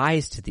opens our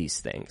eyes to these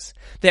things,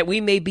 that we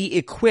may be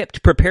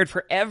equipped, prepared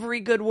for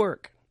every good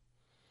work.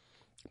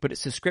 But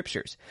it's the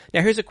Scriptures.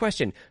 Now here's a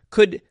question.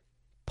 Could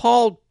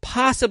Paul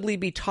possibly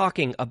be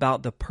talking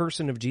about the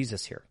person of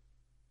Jesus here?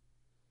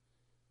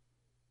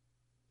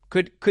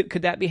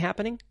 Could that be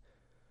happening?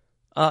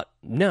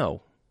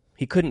 No,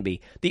 he couldn't be.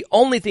 The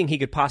only thing he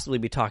could possibly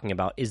be talking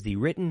about is the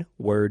written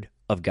word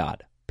of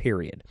God,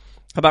 period.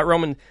 How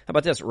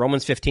about this?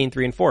 Romans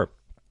 15:3-4. It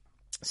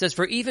says,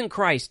 for even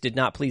Christ did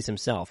not please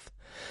himself,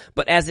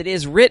 but as it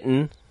is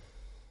written,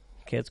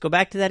 okay, let's go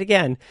back to that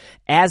again.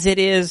 As it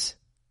is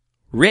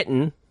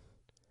written,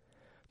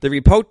 the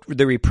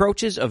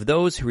reproaches of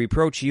those who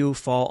reproach you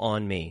fall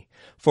on me.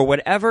 For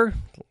whatever,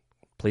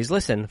 please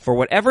listen, for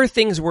whatever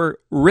things were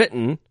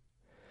written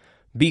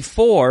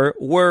before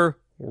were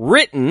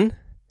written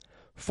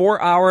for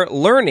our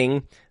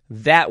learning,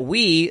 that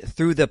we,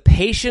 through the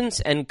patience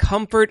and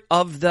comfort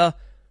of the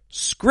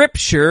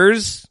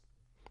Scriptures,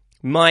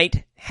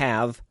 might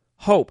have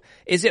hope.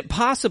 Is it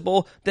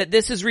possible that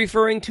this is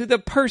referring to the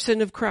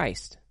person of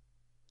Christ?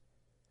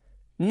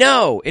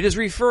 No, it is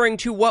referring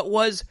to what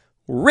was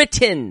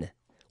written,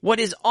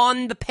 what is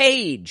on the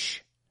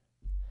page.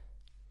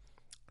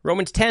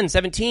 Romans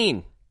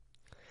 10:17.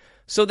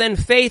 So then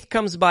faith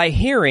comes by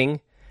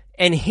hearing,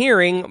 and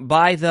hearing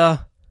by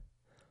the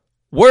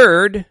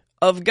Word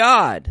of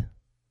God.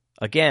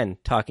 Again,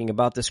 talking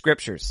about the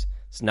Scriptures.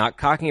 It's not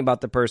talking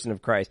about the person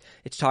of Christ.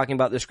 It's talking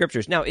about the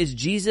Scriptures. Now, is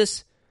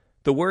Jesus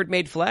the Word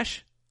made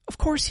flesh? Of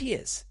course he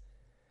is.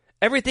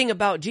 Everything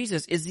about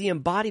Jesus is the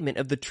embodiment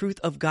of the truth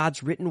of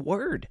God's written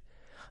Word.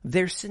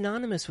 They're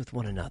synonymous with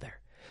one another.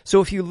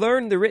 So if you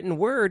learn the written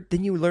Word,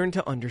 then you learn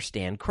to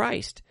understand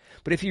Christ.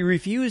 But if you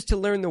refuse to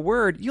learn the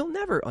Word, you'll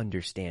never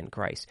understand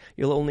Christ.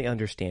 You'll only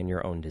understand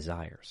your own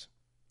desires.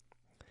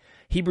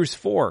 Hebrews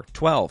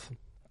 4:12.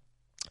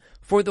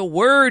 For the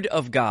Word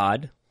of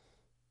God,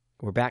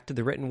 we're back to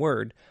the written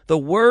Word, the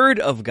Word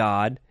of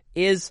God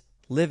is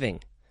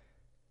living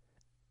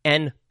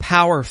and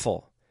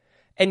powerful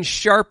and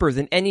sharper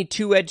than any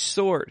two-edged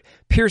sword,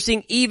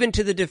 piercing even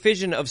to the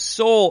division of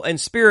soul and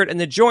spirit and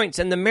the joints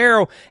and the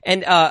marrow,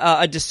 and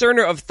a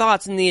discerner of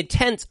thoughts and the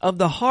intents of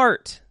the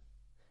heart.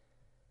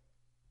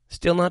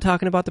 Still not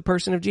talking about the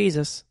person of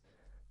Jesus.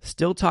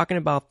 Still talking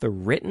about the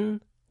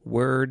written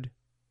word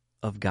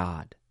of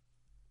God.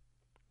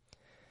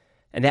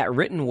 And that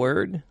written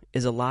word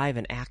is alive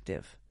and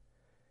active.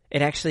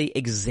 It actually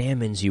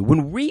examines you.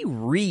 When we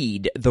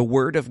read the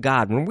Word of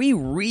God, when we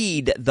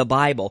read the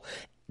Bible,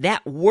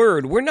 that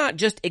Word, we're not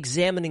just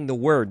examining the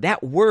Word.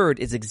 That Word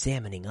is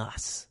examining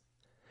us.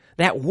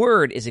 That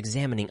Word is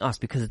examining us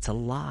because it's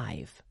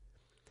alive.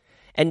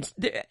 And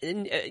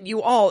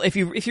you all, if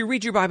you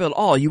read your Bible at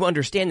all, you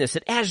understand this,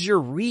 that as you're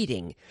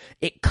reading,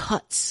 it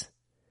cuts.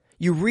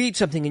 You read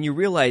something and you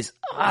realize,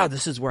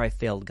 this is where I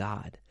failed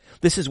God.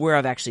 This is where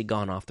I've actually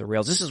gone off the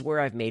rails. This is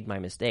where I've made my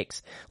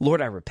mistakes.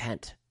 Lord, I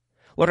repent.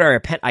 Lord, I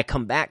repent. I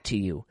come back to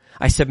you.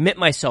 I submit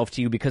myself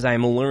to you because I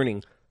am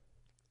learning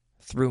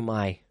through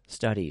my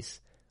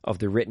studies of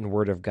the written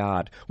word of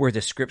God, where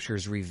the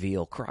scriptures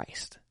reveal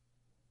Christ.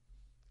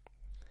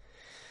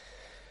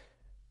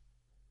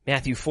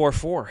 Matthew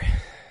 4:4.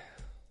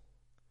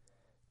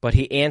 But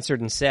he answered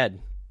and said,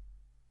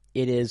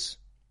 it is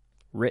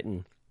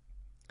written,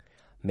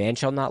 man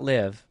shall not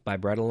live by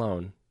bread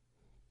alone.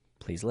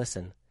 Please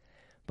listen.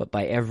 But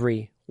by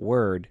every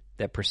word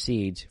that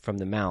proceeds from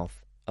the mouth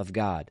of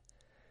God.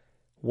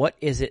 What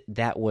is it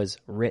that was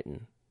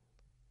written?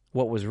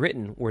 What was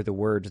written were the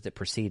words that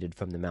proceeded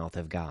from the mouth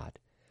of God.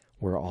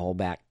 We're all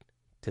back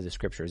to the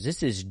scriptures.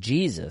 This is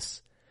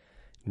Jesus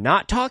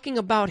not talking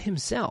about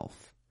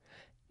himself.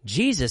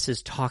 Jesus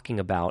is talking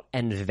about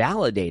and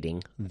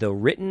validating the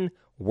written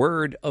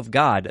word of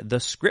God, the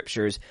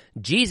scriptures.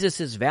 Jesus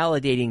is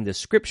validating the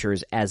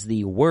scriptures as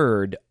the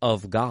word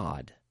of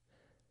God.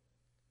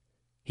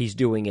 He's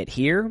doing it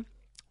here.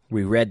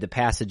 We read the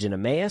passage in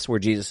Emmaus where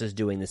Jesus is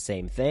doing the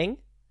same thing,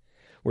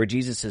 where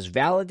Jesus is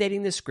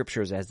validating the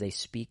scriptures as they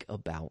speak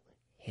about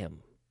him.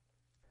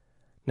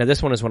 Now,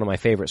 this one is one of my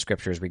favorite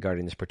scriptures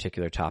regarding this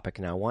particular topic.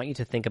 Now, I want you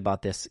to think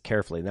about this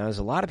carefully. Now, there's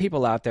a lot of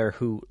people out there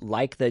who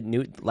like the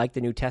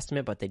New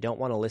Testament, but they don't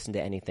want to listen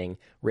to anything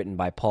written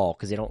by Paul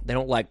because they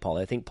don't like Paul.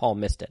 They think Paul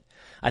missed it.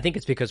 I think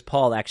it's because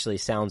Paul actually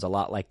sounds a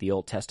lot like the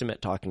Old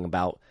Testament, talking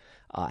about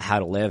how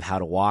to live, how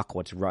to walk,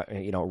 what's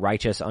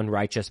righteous,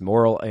 unrighteous,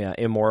 moral,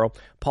 immoral.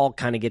 Paul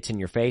kind of gets in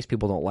your face.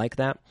 People don't like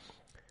that.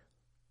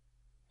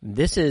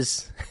 This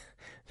is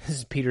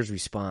Peter's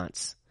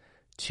response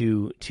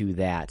to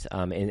that.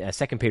 In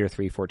 2 Peter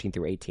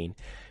 3:14-18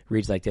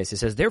 reads like this. It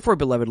says, therefore,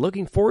 beloved,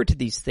 looking forward to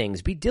these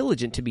things, be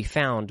diligent to be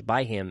found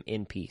by him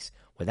in peace,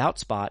 without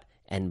spot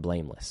and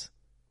blameless.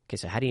 Okay,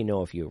 so how do you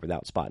know if you're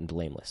without spot and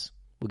blameless?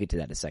 We'll get to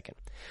that in a second.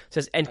 It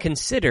says, and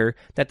consider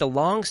that the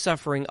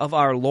long-suffering of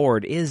our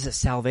Lord is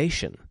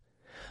salvation.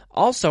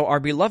 Also, our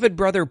beloved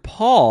brother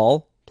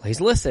Paul,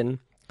 please listen,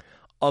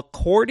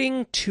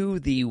 according to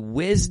the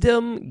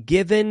wisdom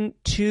given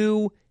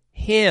to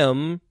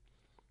him,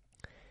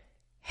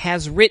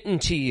 has written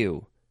to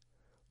you.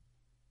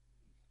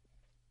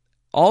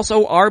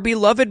 Also, our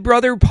beloved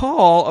brother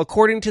Paul,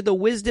 according to the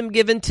wisdom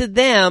given to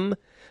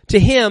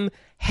him,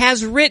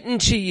 has written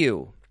to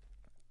you.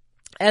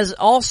 As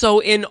also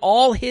in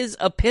all his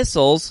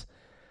epistles,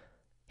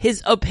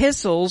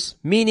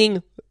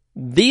 meaning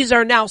these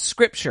are now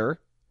scripture,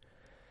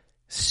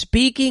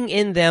 speaking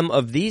in them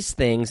of these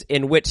things,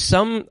 in which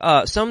some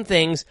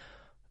things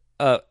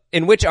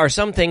are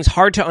some things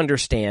hard to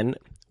understand,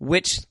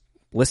 which,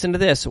 listen to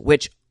this,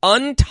 which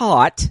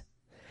untaught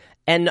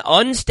and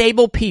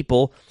unstable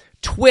people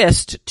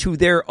twist to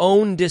their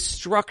own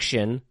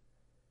destruction,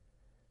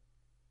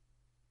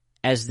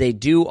 as they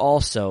do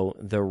also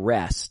the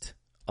rest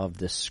of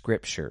the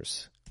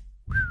scriptures.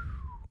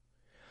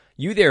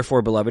 You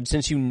therefore, beloved,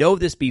 since you know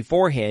this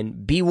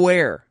beforehand,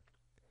 beware,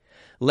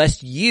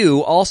 lest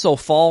you also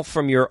fall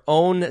from your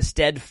own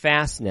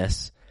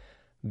steadfastness,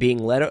 being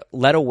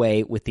led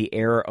away with the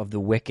error of the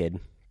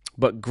wicked,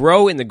 but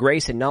grow in the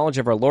grace and knowledge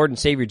of our Lord and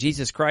Savior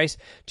Jesus Christ.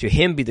 To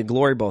him be the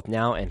glory both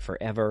now and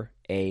forever.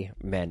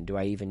 Amen. Do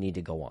I even need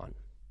to go on?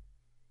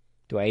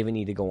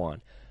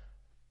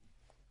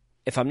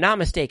 If I'm not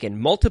mistaken,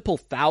 multiple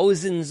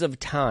thousands of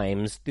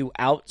times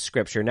throughout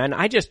Scripture. Now,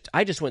 I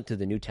just went through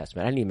the New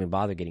Testament. I didn't even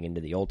bother getting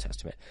into the Old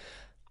Testament.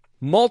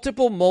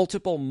 Multiple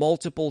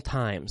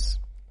times,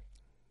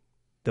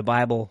 the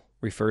Bible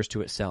refers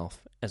to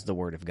itself as the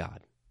Word of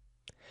God.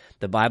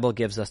 The Bible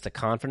gives us the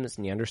confidence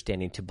and the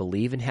understanding to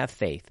believe and have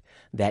faith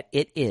that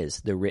it is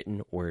the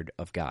written Word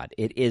of God.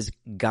 It is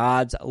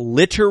God's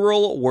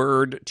literal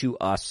word to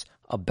us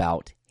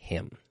about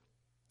Him.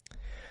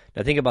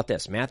 Now think about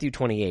this. Matthew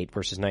 28,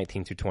 verses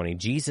 19 through 20.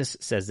 Jesus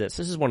says this.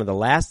 This is one of the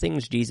last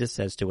things Jesus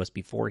says to us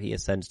before he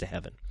ascends to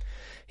heaven.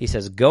 He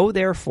says, go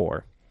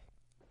therefore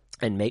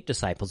and make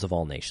disciples of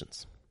all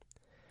nations,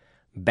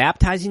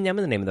 baptizing them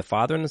in the name of the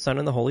Father and the Son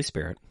and the Holy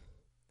Spirit.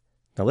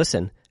 Now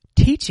listen,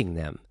 teaching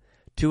them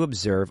to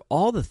observe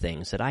all the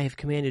things that I have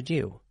commanded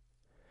you.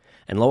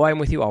 And lo, I am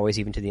with you always,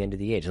 even to the end of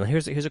the age. And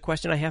here's a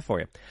question I have for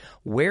you.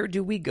 Where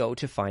do we go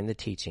to find the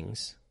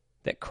teachings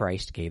that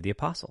Christ gave the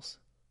apostles?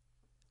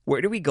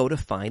 Where do we go to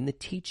find the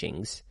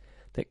teachings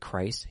that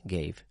Christ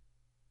gave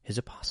his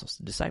apostles,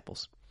 the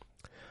disciples?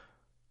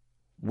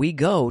 We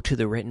go to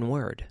the written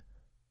word,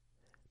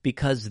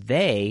 because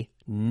they,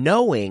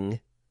 knowing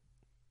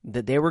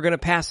that they were going to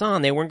pass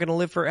on. They weren't going to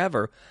live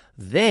forever.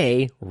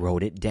 They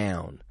wrote it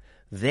down.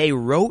 They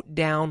wrote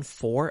down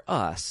for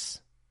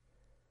us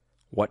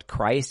what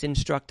Christ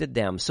instructed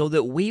them so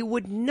that we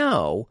would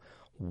know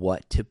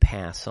what to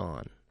pass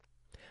on.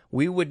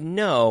 We would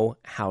know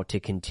how to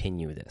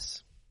continue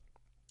this.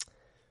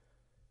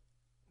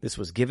 This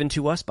was given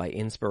to us by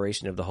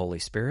inspiration of the Holy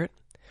Spirit.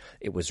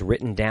 It was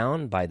written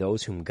down by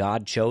those whom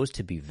God chose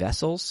to be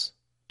vessels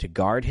to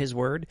guard his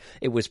word.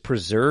 It was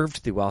preserved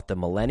throughout the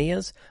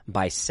millennia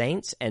by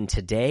saints, and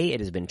today it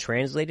has been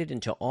translated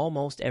into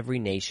almost every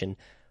nation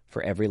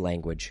for every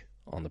language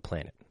on the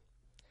planet.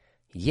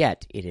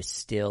 Yet it is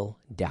still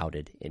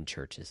doubted in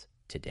churches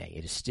today.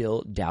 It is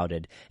still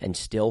doubted and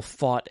still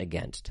fought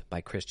against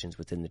by Christians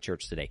within the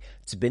church today.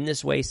 It's been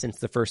this way since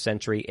the first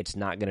century. It's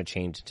not going to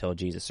change until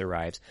Jesus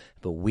arrives,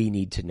 but we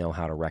need to know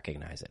how to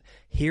recognize it.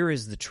 Here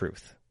is the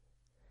truth.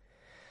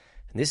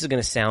 And this is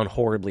going to sound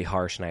horribly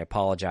harsh, and I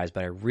apologize,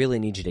 but I really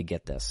need you to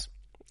get this.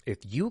 If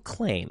you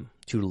claim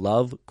to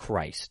love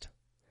Christ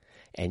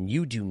and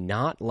you do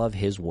not love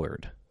his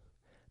word,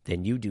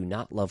 then you do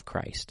not love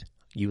Christ.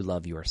 You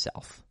love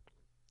yourself.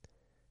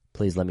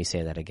 Please let me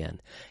say that again.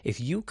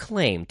 If you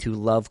claim to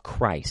love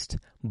Christ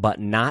but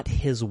not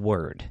his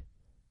word,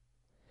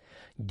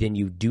 then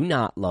you do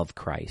not love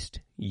Christ.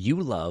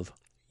 You love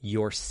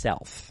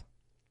yourself.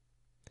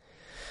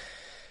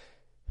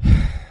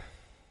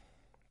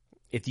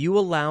 If you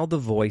allow the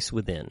voice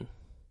within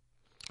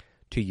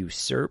to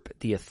usurp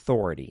the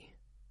authority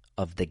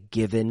of the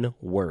given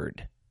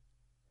word,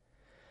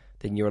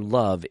 then your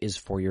love is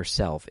for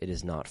yourself. It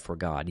is not for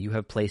God. You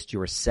have placed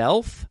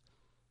yourself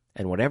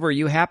and whatever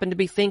you happen to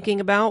be thinking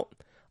about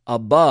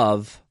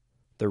above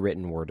the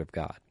written word of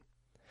God.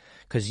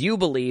 Because you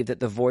believe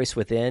that the voice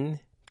within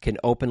can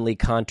openly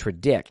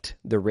contradict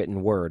the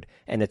written word,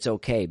 and it's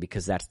okay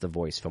because that's the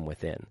voice from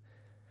within.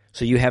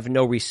 So you have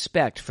no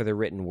respect for the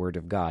written word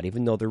of God,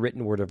 even though the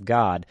written word of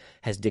God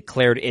has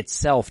declared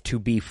itself to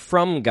be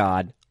from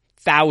God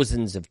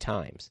thousands of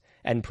times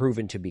and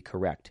proven to be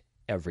correct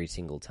every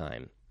single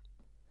time.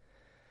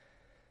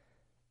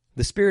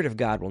 The Spirit of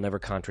God will never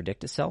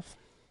contradict itself.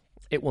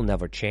 It will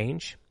never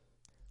change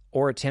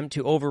or attempt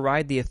to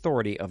override the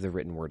authority of the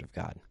written word of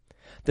God.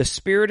 The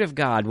Spirit of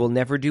God will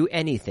never do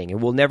anything. It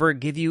will never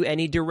give you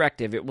any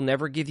directive. It will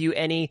never give you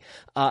any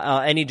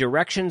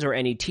directions or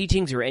any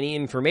teachings or any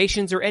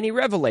informations or any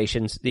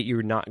revelations that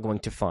you're not going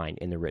to find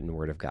in the written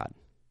word of God.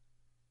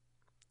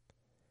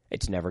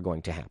 It's never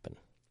going to happen.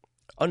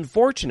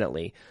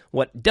 Unfortunately,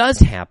 what does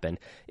happen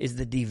is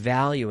the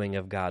devaluing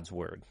of God's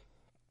word.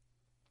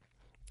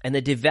 And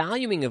the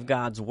devaluing of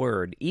God's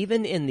word,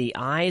 even in the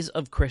eyes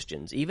of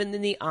Christians, even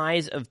in the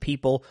eyes of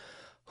people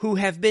who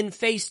have been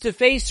face to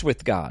face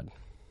with God,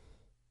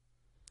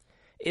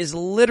 is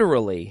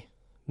literally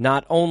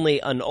not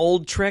only an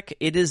old trick,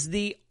 it is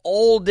the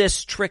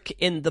oldest trick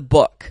in the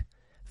book.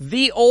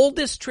 The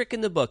oldest trick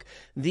in the book.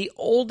 The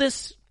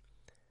oldest...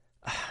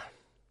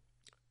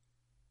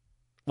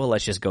 Well,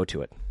 let's just go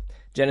to it.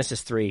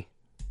 Genesis 3,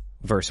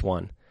 verse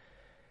 1. It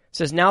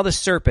says, "Now the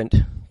serpent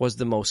was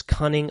the most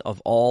cunning of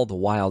all the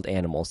wild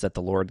animals that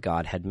the Lord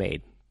God had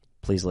made."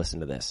 Please listen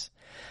to this.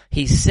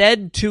 "He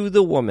said to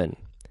the woman,"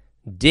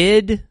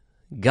 did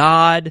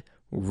God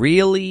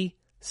really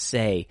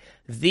say?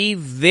 The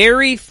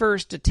very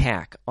first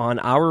attack on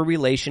our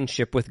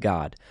relationship with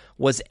God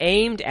was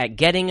aimed at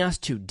getting us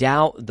to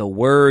doubt the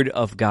word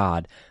of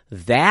God.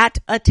 That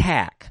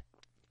attack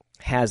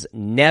has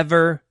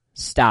never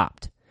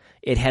stopped.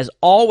 It has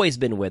always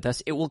been with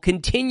us. It will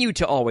continue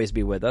to always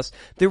be with us.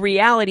 The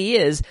reality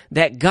is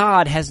that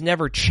God has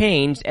never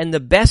changed, and the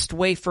best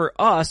way for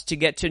us to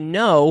get to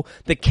know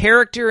the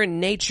character and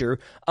nature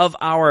of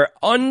our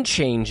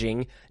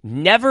unchanging,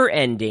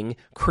 never-ending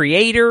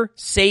Creator,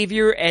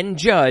 Savior, and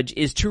Judge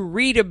is to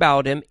read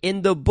about Him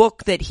in the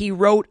book that He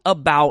wrote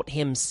about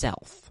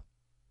Himself.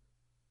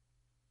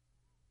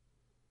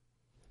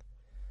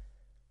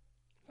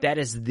 That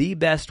is the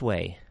best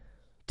way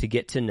to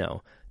get to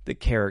know the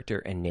character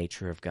and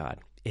nature of God.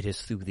 It is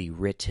through the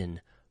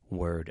written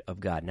word of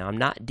God. Now, I'm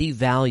not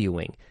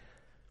devaluing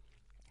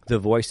the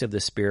voice of the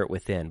Spirit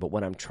within, but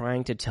what I'm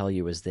trying to tell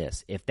you is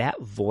this. If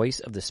that voice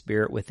of the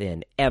Spirit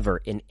within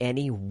ever in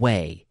any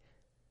way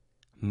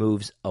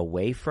moves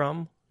away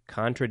from,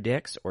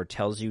 contradicts, or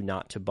tells you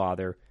not to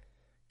bother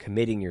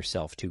committing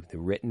yourself to the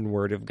written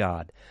word of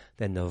God,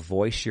 then the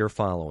voice you're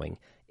following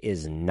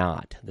is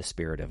not the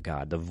Spirit of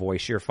God. The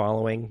voice you're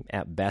following,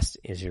 at best,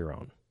 is your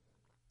own.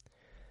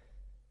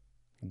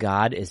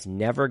 God is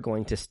never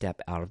going to step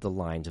out of the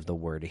lines of the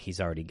word He's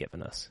already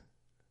given us.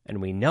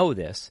 And we know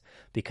this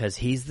because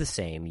He's the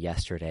same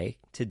yesterday,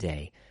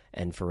 today,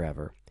 and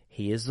forever.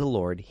 He is the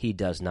Lord. He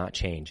does not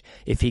change.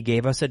 If He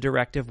gave us a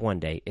directive one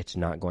day, it's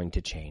not going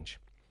to change.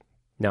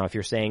 Now, if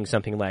you're saying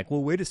something like,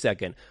 well, wait a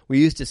second, we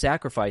used to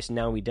sacrifice,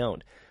 now we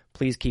don't.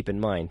 Please keep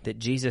in mind that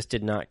Jesus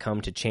did not come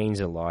to change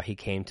the law. He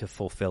came to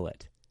fulfill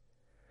it.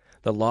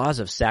 The laws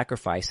of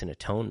sacrifice and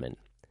atonement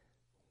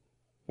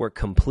were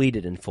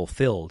completed and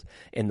fulfilled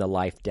in the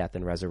life, death,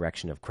 and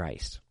resurrection of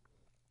Christ.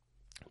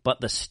 But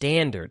the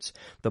standards,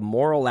 the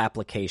moral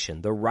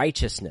application, the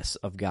righteousness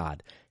of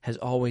God has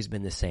always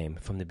been the same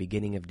from the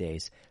beginning of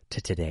days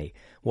to today.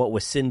 What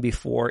was sin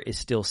before is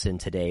still sin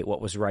today. What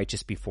was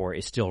righteous before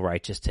is still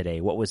righteous today.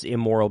 What was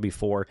immoral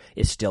before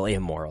is still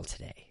immoral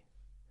today.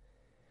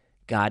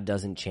 God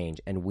doesn't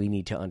change, and we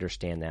need to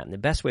understand that. And the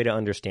best way to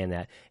understand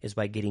that is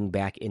by getting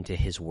back into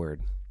His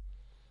Word.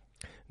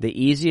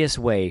 The easiest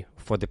way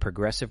for the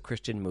progressive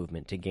Christian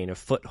movement to gain a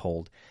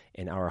foothold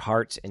in our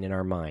hearts and in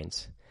our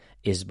minds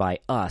is by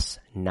us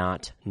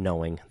not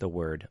knowing the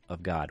Word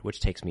of God,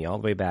 which takes me all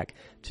the way back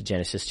to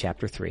Genesis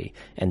chapter 3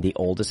 and the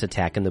oldest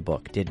attack in the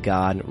book. Did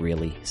God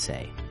really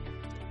say?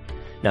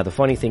 Now, the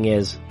funny thing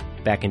is,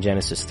 back in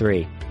Genesis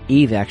 3,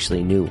 Eve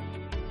actually knew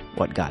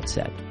what God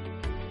said.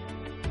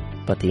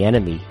 But the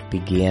enemy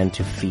began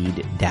to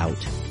feed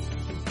doubt,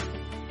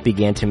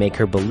 began to make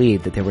her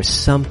believe that there was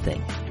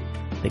something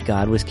that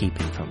God was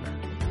keeping from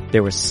her.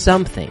 There was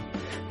something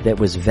that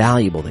was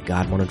valuable that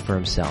God wanted for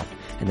Himself.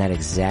 And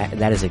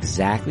that is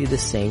exactly the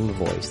same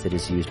voice that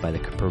is used by the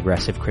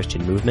progressive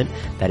Christian movement.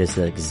 That is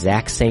the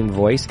exact same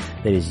voice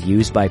that is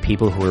used by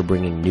people who are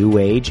bringing New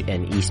Age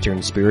and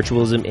Eastern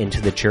spiritualism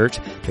into the church.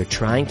 They're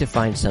trying to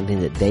find something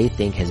that they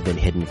think has been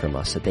hidden from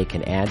us, that they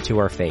can add to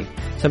our faith.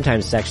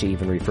 Sometimes it's actually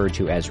even referred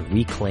to as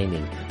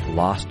reclaiming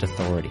lost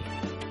authority.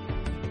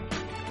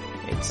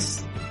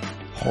 It's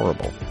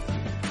horrible.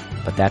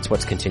 But that's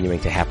what's continuing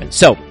to happen.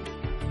 So,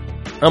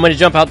 I'm going to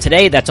jump out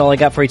today. That's all I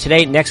got for you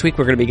today. Next week,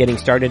 we're going to be getting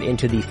started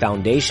into the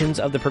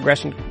foundations of the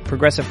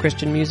progressive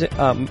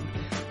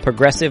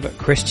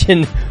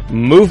Christian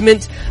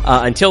movement.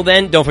 Until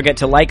then, don't forget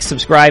to like,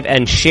 subscribe,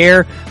 and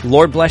share.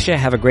 Lord bless you.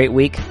 Have a great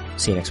week.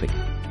 See you next week.